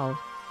Is Hell.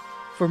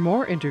 For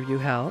more interview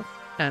hell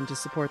and to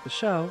support the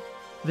show,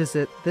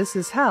 visit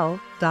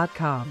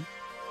thisishell.com.